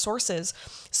as our sources.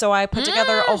 So I put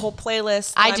together a whole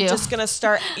playlist. I'm just going to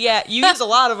start. Yeah, you use a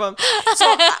lot of them. So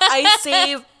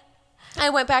I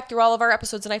went back through all of our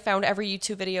episodes and I found every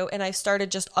YouTube video and I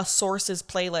started just a sources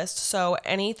playlist. So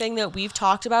anything that we've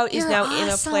talked about is now in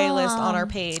a playlist on our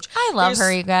page. I love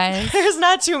her, you guys. There's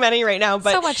not too many right now,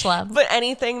 but so much love. But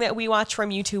anything that we watch from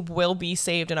YouTube will be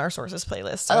saved in our sources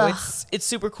playlist. So it's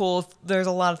super cool. There's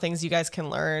a lot of things you guys can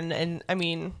learn, and I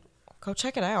mean, go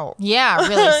check it out. Yeah,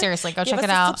 really, seriously, go check it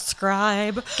out.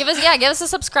 Subscribe. Give us a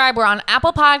subscribe. We're on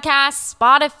Apple Podcasts,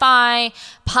 Spotify,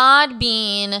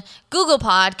 Podbean, Google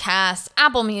Podcasts,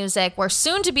 Apple Music. We're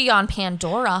soon to be on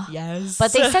Pandora. Yes.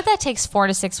 But they said that takes 4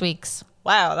 to 6 weeks.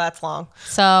 Wow, that's long.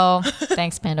 So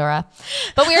thanks, Pandora.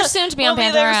 But we are soon to be on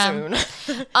Pandora.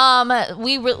 Be there soon.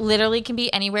 We literally can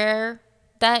be anywhere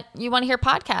that you want to hear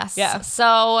podcasts. Yeah.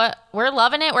 So we're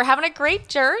loving it. We're having a great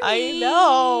journey. I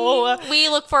know. We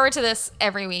look forward to this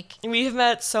every week. We have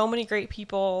met so many great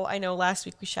people. I know last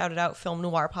week we shouted out Film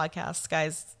Noir podcasts.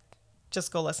 Guys,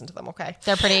 just go listen to them, okay?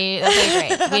 They're pretty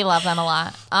great. We love them a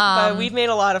lot. But we've made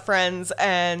a lot of friends,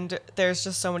 and there's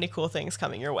just so many cool things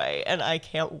coming your way, and I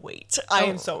can't wait. I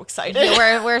am so excited.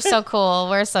 We're so cool.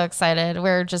 We're so excited.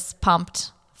 We're just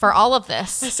pumped for all of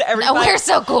this. We're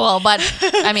so cool, but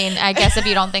I mean, I guess if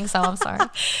you don't think so, I'm sorry.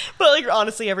 But like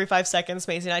honestly, every 5 seconds,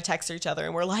 Maisie and I text each other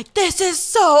and we're like, "This is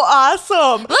so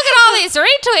awesome! Look at all these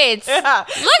retweets! Yeah.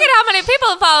 Look at how many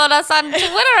people followed us on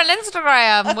Twitter and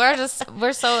Instagram.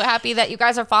 We're so happy that you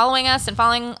guys are following us and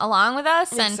following along with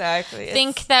us, and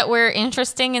think that we're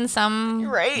interesting in some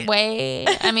way.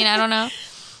 I mean, I don't know.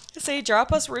 Say,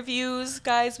 drop us reviews,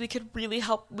 guys. We could really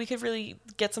help. We could really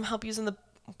get some help using the.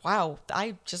 Wow,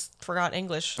 I just forgot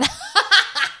English.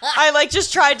 I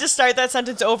just tried to start that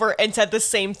sentence over and said the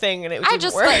same thing and it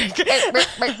didn't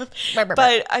work.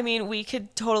 But I mean, we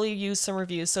could totally use some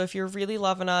reviews. So if you're really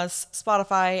loving us,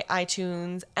 Spotify,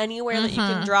 iTunes, anywhere that you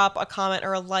can drop a comment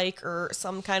or a like or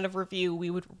some kind of review, we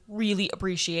would really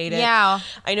appreciate it. Yeah.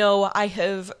 I know I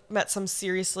have met some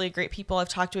seriously great people. I've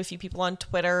talked to a few people on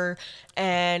Twitter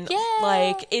and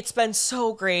it's been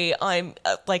so great. I'm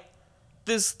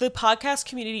the podcast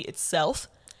community itself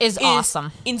is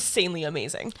awesome, insanely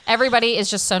amazing. Everybody is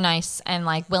just so nice and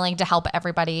willing to help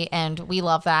everybody, and we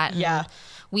love that. Yeah,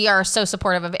 we are so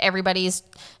supportive of everybody's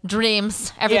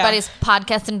dreams, everybody's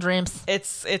podcast and dreams.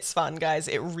 It's fun, guys.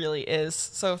 It really is.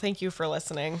 So thank you for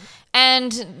listening.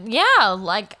 And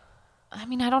I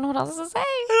mean, I don't know what else to say.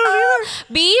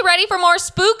 Be ready for more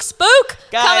spook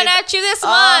guys, coming at you this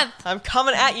month. I'm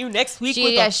coming at you next week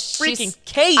with a freaking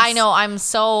case. I know. I'm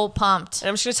so pumped. And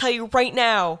I'm just going to tell you right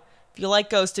now, if you like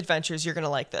Ghost Adventures, you're going to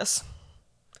like this.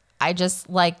 I just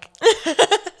like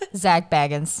Zach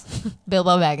Baggins.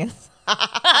 Bilbo Baggins.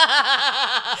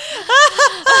 I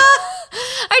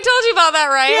told you about that,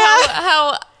 right? Yeah.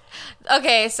 How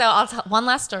okay, so I'll tell one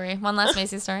last story. One last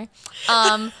Macy story.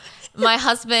 My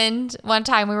husband, one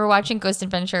time we were watching Ghost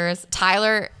Adventures.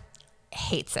 Tyler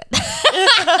hates it.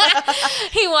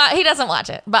 He doesn't watch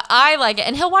it, but I like it,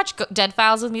 and he'll watch Dead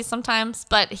Files with me sometimes.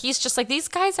 But he's just like, these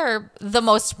guys are the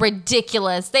most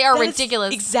ridiculous. They are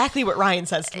ridiculous. Exactly what Ryan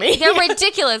says to me. They're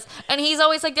ridiculous, and he's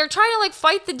always like, they're trying to like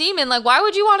fight the demon. Like, why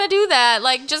would you want to do that?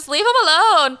 Like, just leave him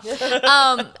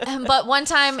alone. But one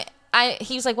time,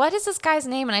 he was like, what is this guy's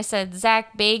name? And I said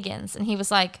Zach Bagans, and he was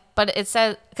like, but it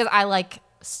says, because I like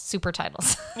super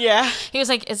titles. Yeah. He was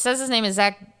like, it says his name is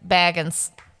Zach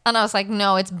Baggins. And I was like,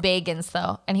 no, it's Bagans,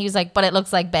 though. And he was like, but it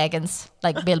looks like Baggins,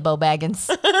 like Bilbo Baggins.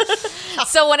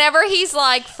 So whenever he's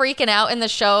like freaking out in the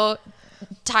show,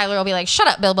 Tyler will be like, shut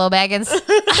up, Bilbo Baggins.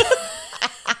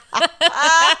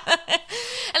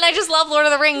 And I just love Lord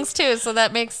of the Rings, too. So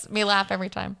that makes me laugh every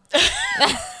time.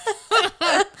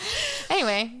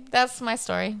 Anyway, that's my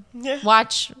story. Yeah.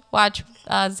 Watch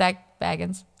Zach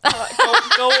Baggins.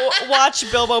 Go watch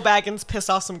Bilbo Baggins piss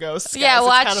off some ghosts. Guys. Yeah,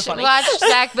 It's watch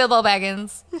Zach Bilbo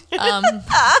Baggins.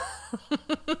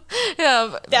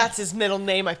 Yeah, that's his middle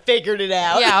name. I figured it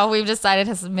out. yeah, we've decided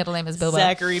his middle name is Bilbo.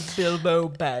 Zachary Bilbo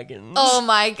Baggins. Oh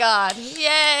my God!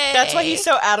 Yay! That's why he's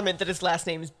so adamant that his last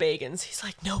name is Bagans. He's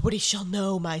like, nobody shall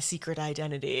know my secret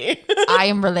identity. I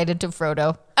am related to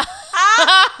Frodo.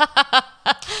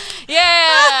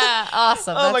 Yeah,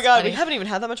 awesome. Oh my That's God, funny. we haven't even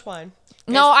had that much wine.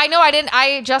 No, I know I didn't.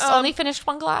 I just only finished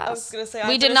one glass. I was gonna say,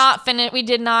 we did not finish. We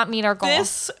did not meet our goal.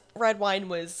 This red wine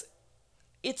was.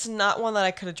 It's not one that I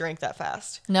could have drank that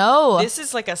fast. No, This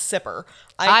is like a sipper.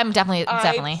 I'm definitely.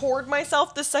 I poured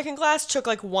myself the second glass, took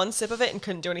like one sip of it, and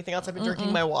couldn't do anything else. I've been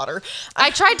drinking my water.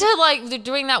 I tried to like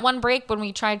doing that one break when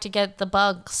we tried to get the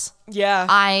bugs. Yeah.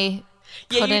 I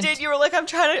Yeah, couldn't. you did. You were like,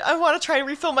 I want to try and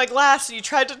refill my glass. And you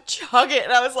tried to chug it.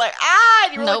 And I was like,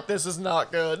 and you were Nope. like, this is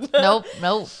not good. Nope.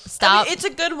 Stop. I mean, it's a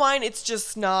good wine. It's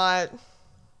just not,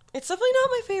 it's definitely not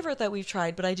my favorite that we've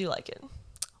tried, but I do like it.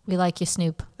 We like you,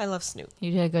 Snoop. I love Snoop.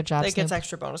 You did a good job, It gets Snoop.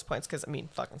 extra bonus points because, I mean,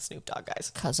 fucking Snoop Dogg,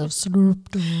 guys. Because of Snoop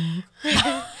Dogg.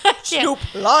 Snoop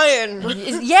Lion.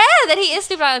 Yeah, that he is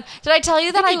Snoop Dogg. Did I tell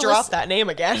you that I dropped that name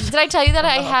again. Did I tell you that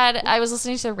I was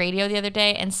listening to the radio the other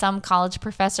day and some college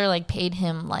professor like paid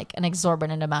him like an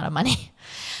exorbitant amount of money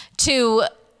to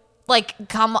like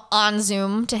come on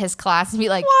Zoom to his class and be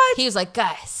like, What? He was like,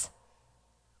 guys,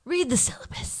 read the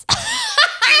syllabus.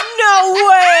 No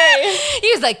way.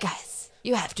 He was like, guys,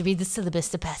 you have to read the syllabus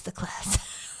to pass the class.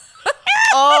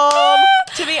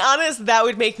 To be honest, that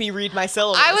would make me read my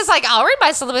syllabus. I was like, I'll read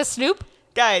my syllabus, Snoop.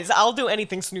 Guys, I'll do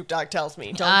anything Snoop Dogg tells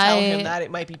me. Don't tell him that.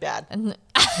 It might be bad.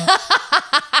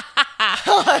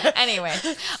 Anyway,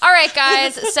 all right,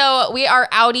 guys. So we are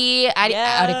Audi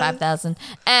 5000,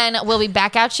 and we'll be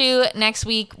back at you next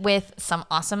week with some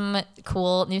awesome,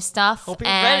 cool new stuff. Hope you're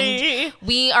and ready.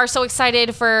 We are so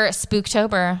excited for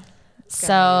Spooktober.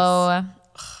 So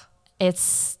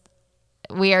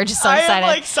we are just so excited. I am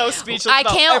like so speechless. I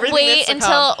about can't everything wait that's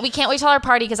to come. we can't wait till our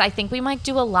party because I think we might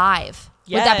do a live.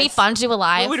 Would that be Yes. fun to do a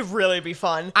live? It would really be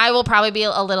fun. I will probably be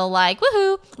a little like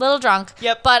woohoo, a little drunk.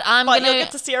 Yep. But you'll gonna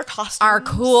get to see our costumes. our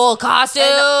cool costumes.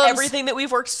 And everything that we've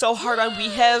worked so hard on. We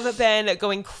have been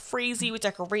going crazy with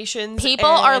decorations. People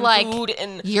are and like, food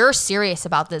and you're serious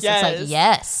about this. Yes. It's like,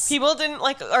 yes. people didn't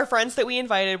like our friends that we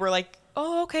invited were like,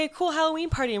 oh, okay, cool Halloween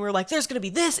party. And we were like, there's going to be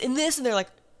this and this. And they're like,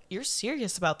 you're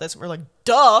serious about this? And we're like,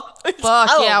 duh. It's Fuck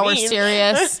yeah, we're Halloween.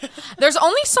 serious. There's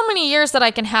only so many years that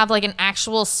I can have like an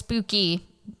actual spooky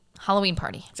Halloween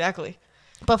party Exactly.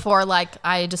 before like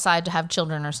I decide to have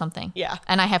children or something. Yeah.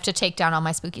 And I have to take down all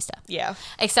my spooky stuff. Yeah.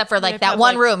 Except for like I've that had,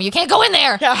 one like- room. You can't go in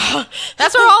there. Yeah.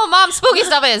 That's where all mom's spooky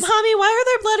stuff is. Mommy, why are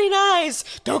there bloody knives?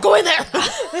 Don't go in there. Mom,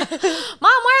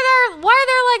 why are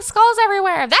there like skulls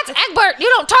everywhere? That's Egbert. You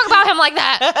don't talk about him like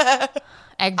that.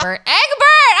 Egbert.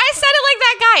 I said it like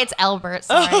that guy. It's Albert.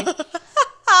 Sorry.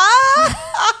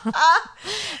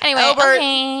 Anyway, Albert,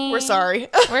 okay. we're sorry.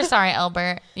 We're sorry,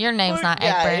 Albert. Your name's not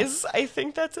Egbert. Guys, I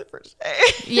think that's it for today.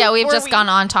 Yeah, we've Or just gone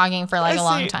on talking for like a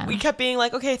long See, time. We kept being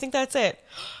like, okay, I think that's it.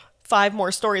 5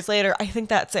 more stories later, I think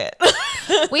that's it.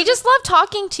 We just love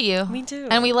talking to you. Me too.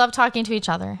 And we love talking to each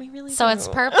other. We really so do. it's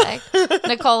perfect.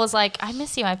 Nicole was like, I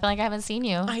miss you. I feel like I haven't seen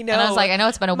you. I know. And I was like, I know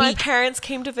it's been a My week. parents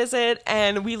came to visit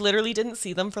and we literally didn't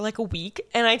see them for like a week.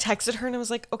 And I texted her and I was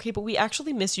like, okay, but we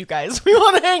actually miss you guys. We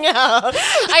want to hang out.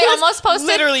 I almost posted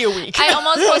literally a week. I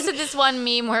almost posted this one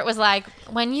meme where it was like,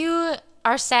 when you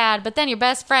are sad, but then your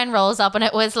best friend rolls up and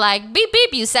it was like, beep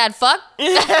beep, you sad fuck.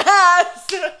 Yes.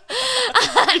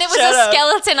 And it was Shut a up.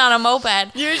 skeleton on a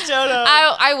moped. You showed up.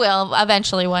 I will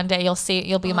eventually one day.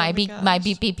 You'll be Oh my my beep gosh. my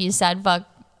beep beep you sad fuck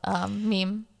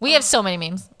meme. We have so many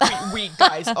memes. We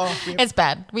guys. It's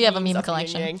bad. We have a meme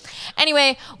collection.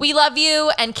 Anyway, we love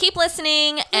you and keep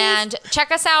listening and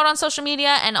check us out on social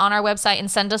media and on our website and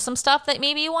send us some stuff that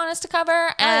maybe you want us to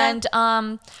cover. And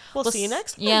we'll see you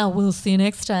next time. Yeah, we'll see you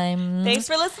next time. Thanks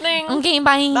for listening. Okay,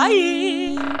 bye.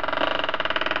 Bye.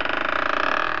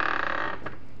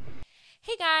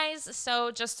 Hey guys,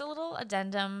 so just a little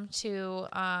addendum to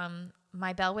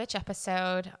my Bell Witch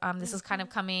episode. This is kind of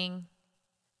coming,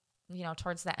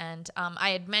 towards the end.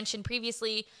 I had mentioned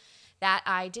previously that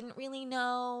I didn't really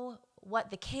know what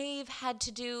the cave had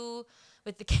to do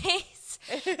with the case.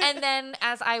 And then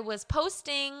as I was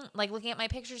posting, looking at my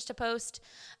pictures to post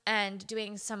and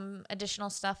doing some additional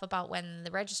stuff about when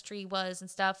the registry was and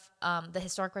stuff, the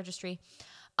historic registry,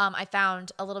 I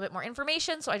found a little bit more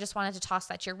information. So I just wanted to toss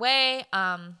that your way.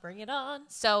 Bring it on.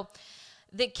 So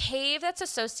the cave that's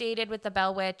associated with the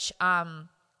Bell Witch,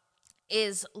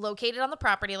 is located on the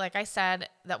property, like I said,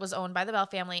 that was owned by the Bell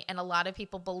family. And a lot of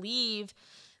people believe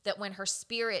that when her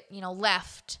spirit,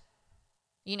 left,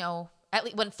 at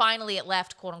least when finally it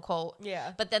left, quote unquote.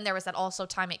 Yeah. But then there was that also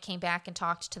time it came back and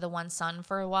talked to the one son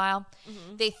for a while.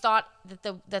 Mm-hmm. They thought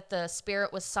that the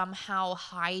spirit was somehow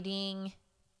hiding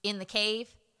in the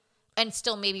cave and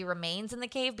still maybe remains in the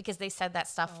cave because they said that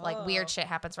stuff, weird shit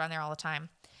happens around there all the time.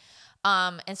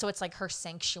 And so it's like her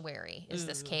sanctuary is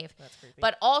this cave. That's creepy.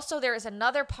 But also there is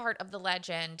another part of the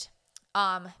legend,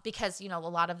 because, a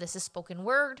lot of this is spoken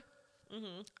word.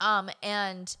 Mm-hmm.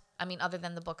 And I mean, other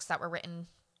than the books that were written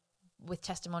with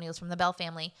testimonials from the Bell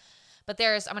family, but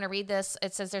I'm going to read this.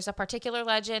 It says there's a particular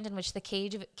legend in which the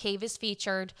cave is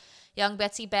featured. Young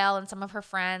Betsy Bell and some of her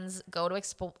friends go to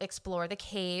explore the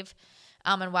cave.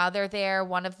 And while they're there,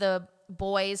 one of the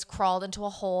boys crawled into a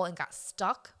hole and got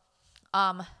stuck.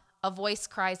 A voice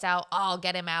cries out, "Oh, I'll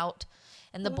get him out."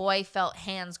 And the boy felt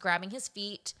hands grabbing his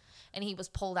feet, and he was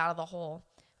pulled out of the hole.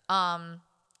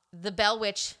 The Bell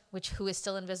Witch, who is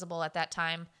still invisible at that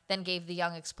time, then gave the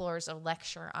young explorers a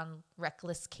lecture on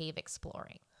reckless cave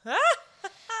exploring.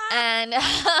 And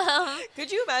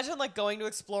could you imagine going to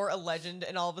explore a legend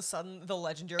and all of a sudden the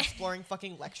legend you're exploring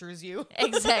fucking lectures you?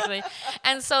 Exactly.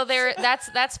 And so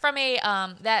that's from a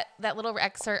that little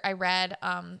excerpt I read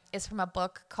is from a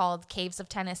book called Caves of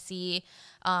Tennessee,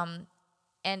 and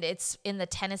it's in the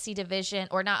Tennessee division,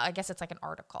 or not, I guess it's like an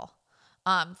article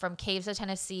from Caves of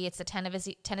Tennessee. It's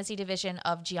the Tennessee division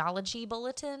of Geology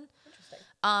Bulletin.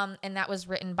 Interesting. And that was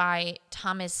written by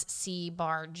Thomas C.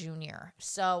 Barr Jr.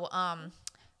 So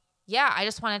yeah, I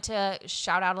just wanted to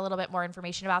shout out a little bit more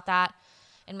information about that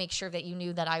and make sure that you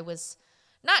knew that I was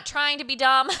not trying to be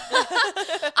dumb.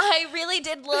 I really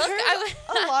did look.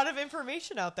 There's a lot of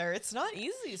information out there. It's not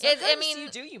easy.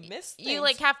 Sometimes you miss things. You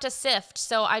have to sift.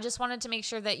 So I just wanted to make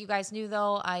sure that you guys knew,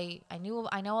 though. I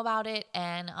know about it.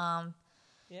 And,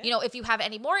 if you have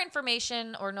any more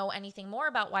information or know anything more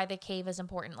about why the cave is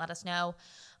important, let us know.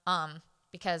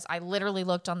 Because I literally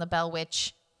looked on the Bell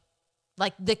Witch,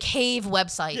 the cave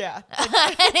website. Yeah.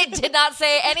 And it did not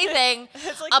say anything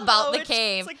about the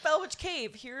cave. It's Bell Witch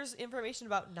Cave. Here's information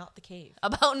about not the cave.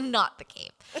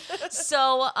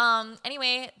 So,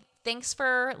 anyway, thanks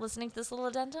for listening to this little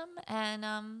addendum. And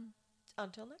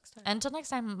until next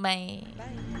time. Bye.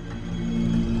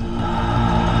 Bye.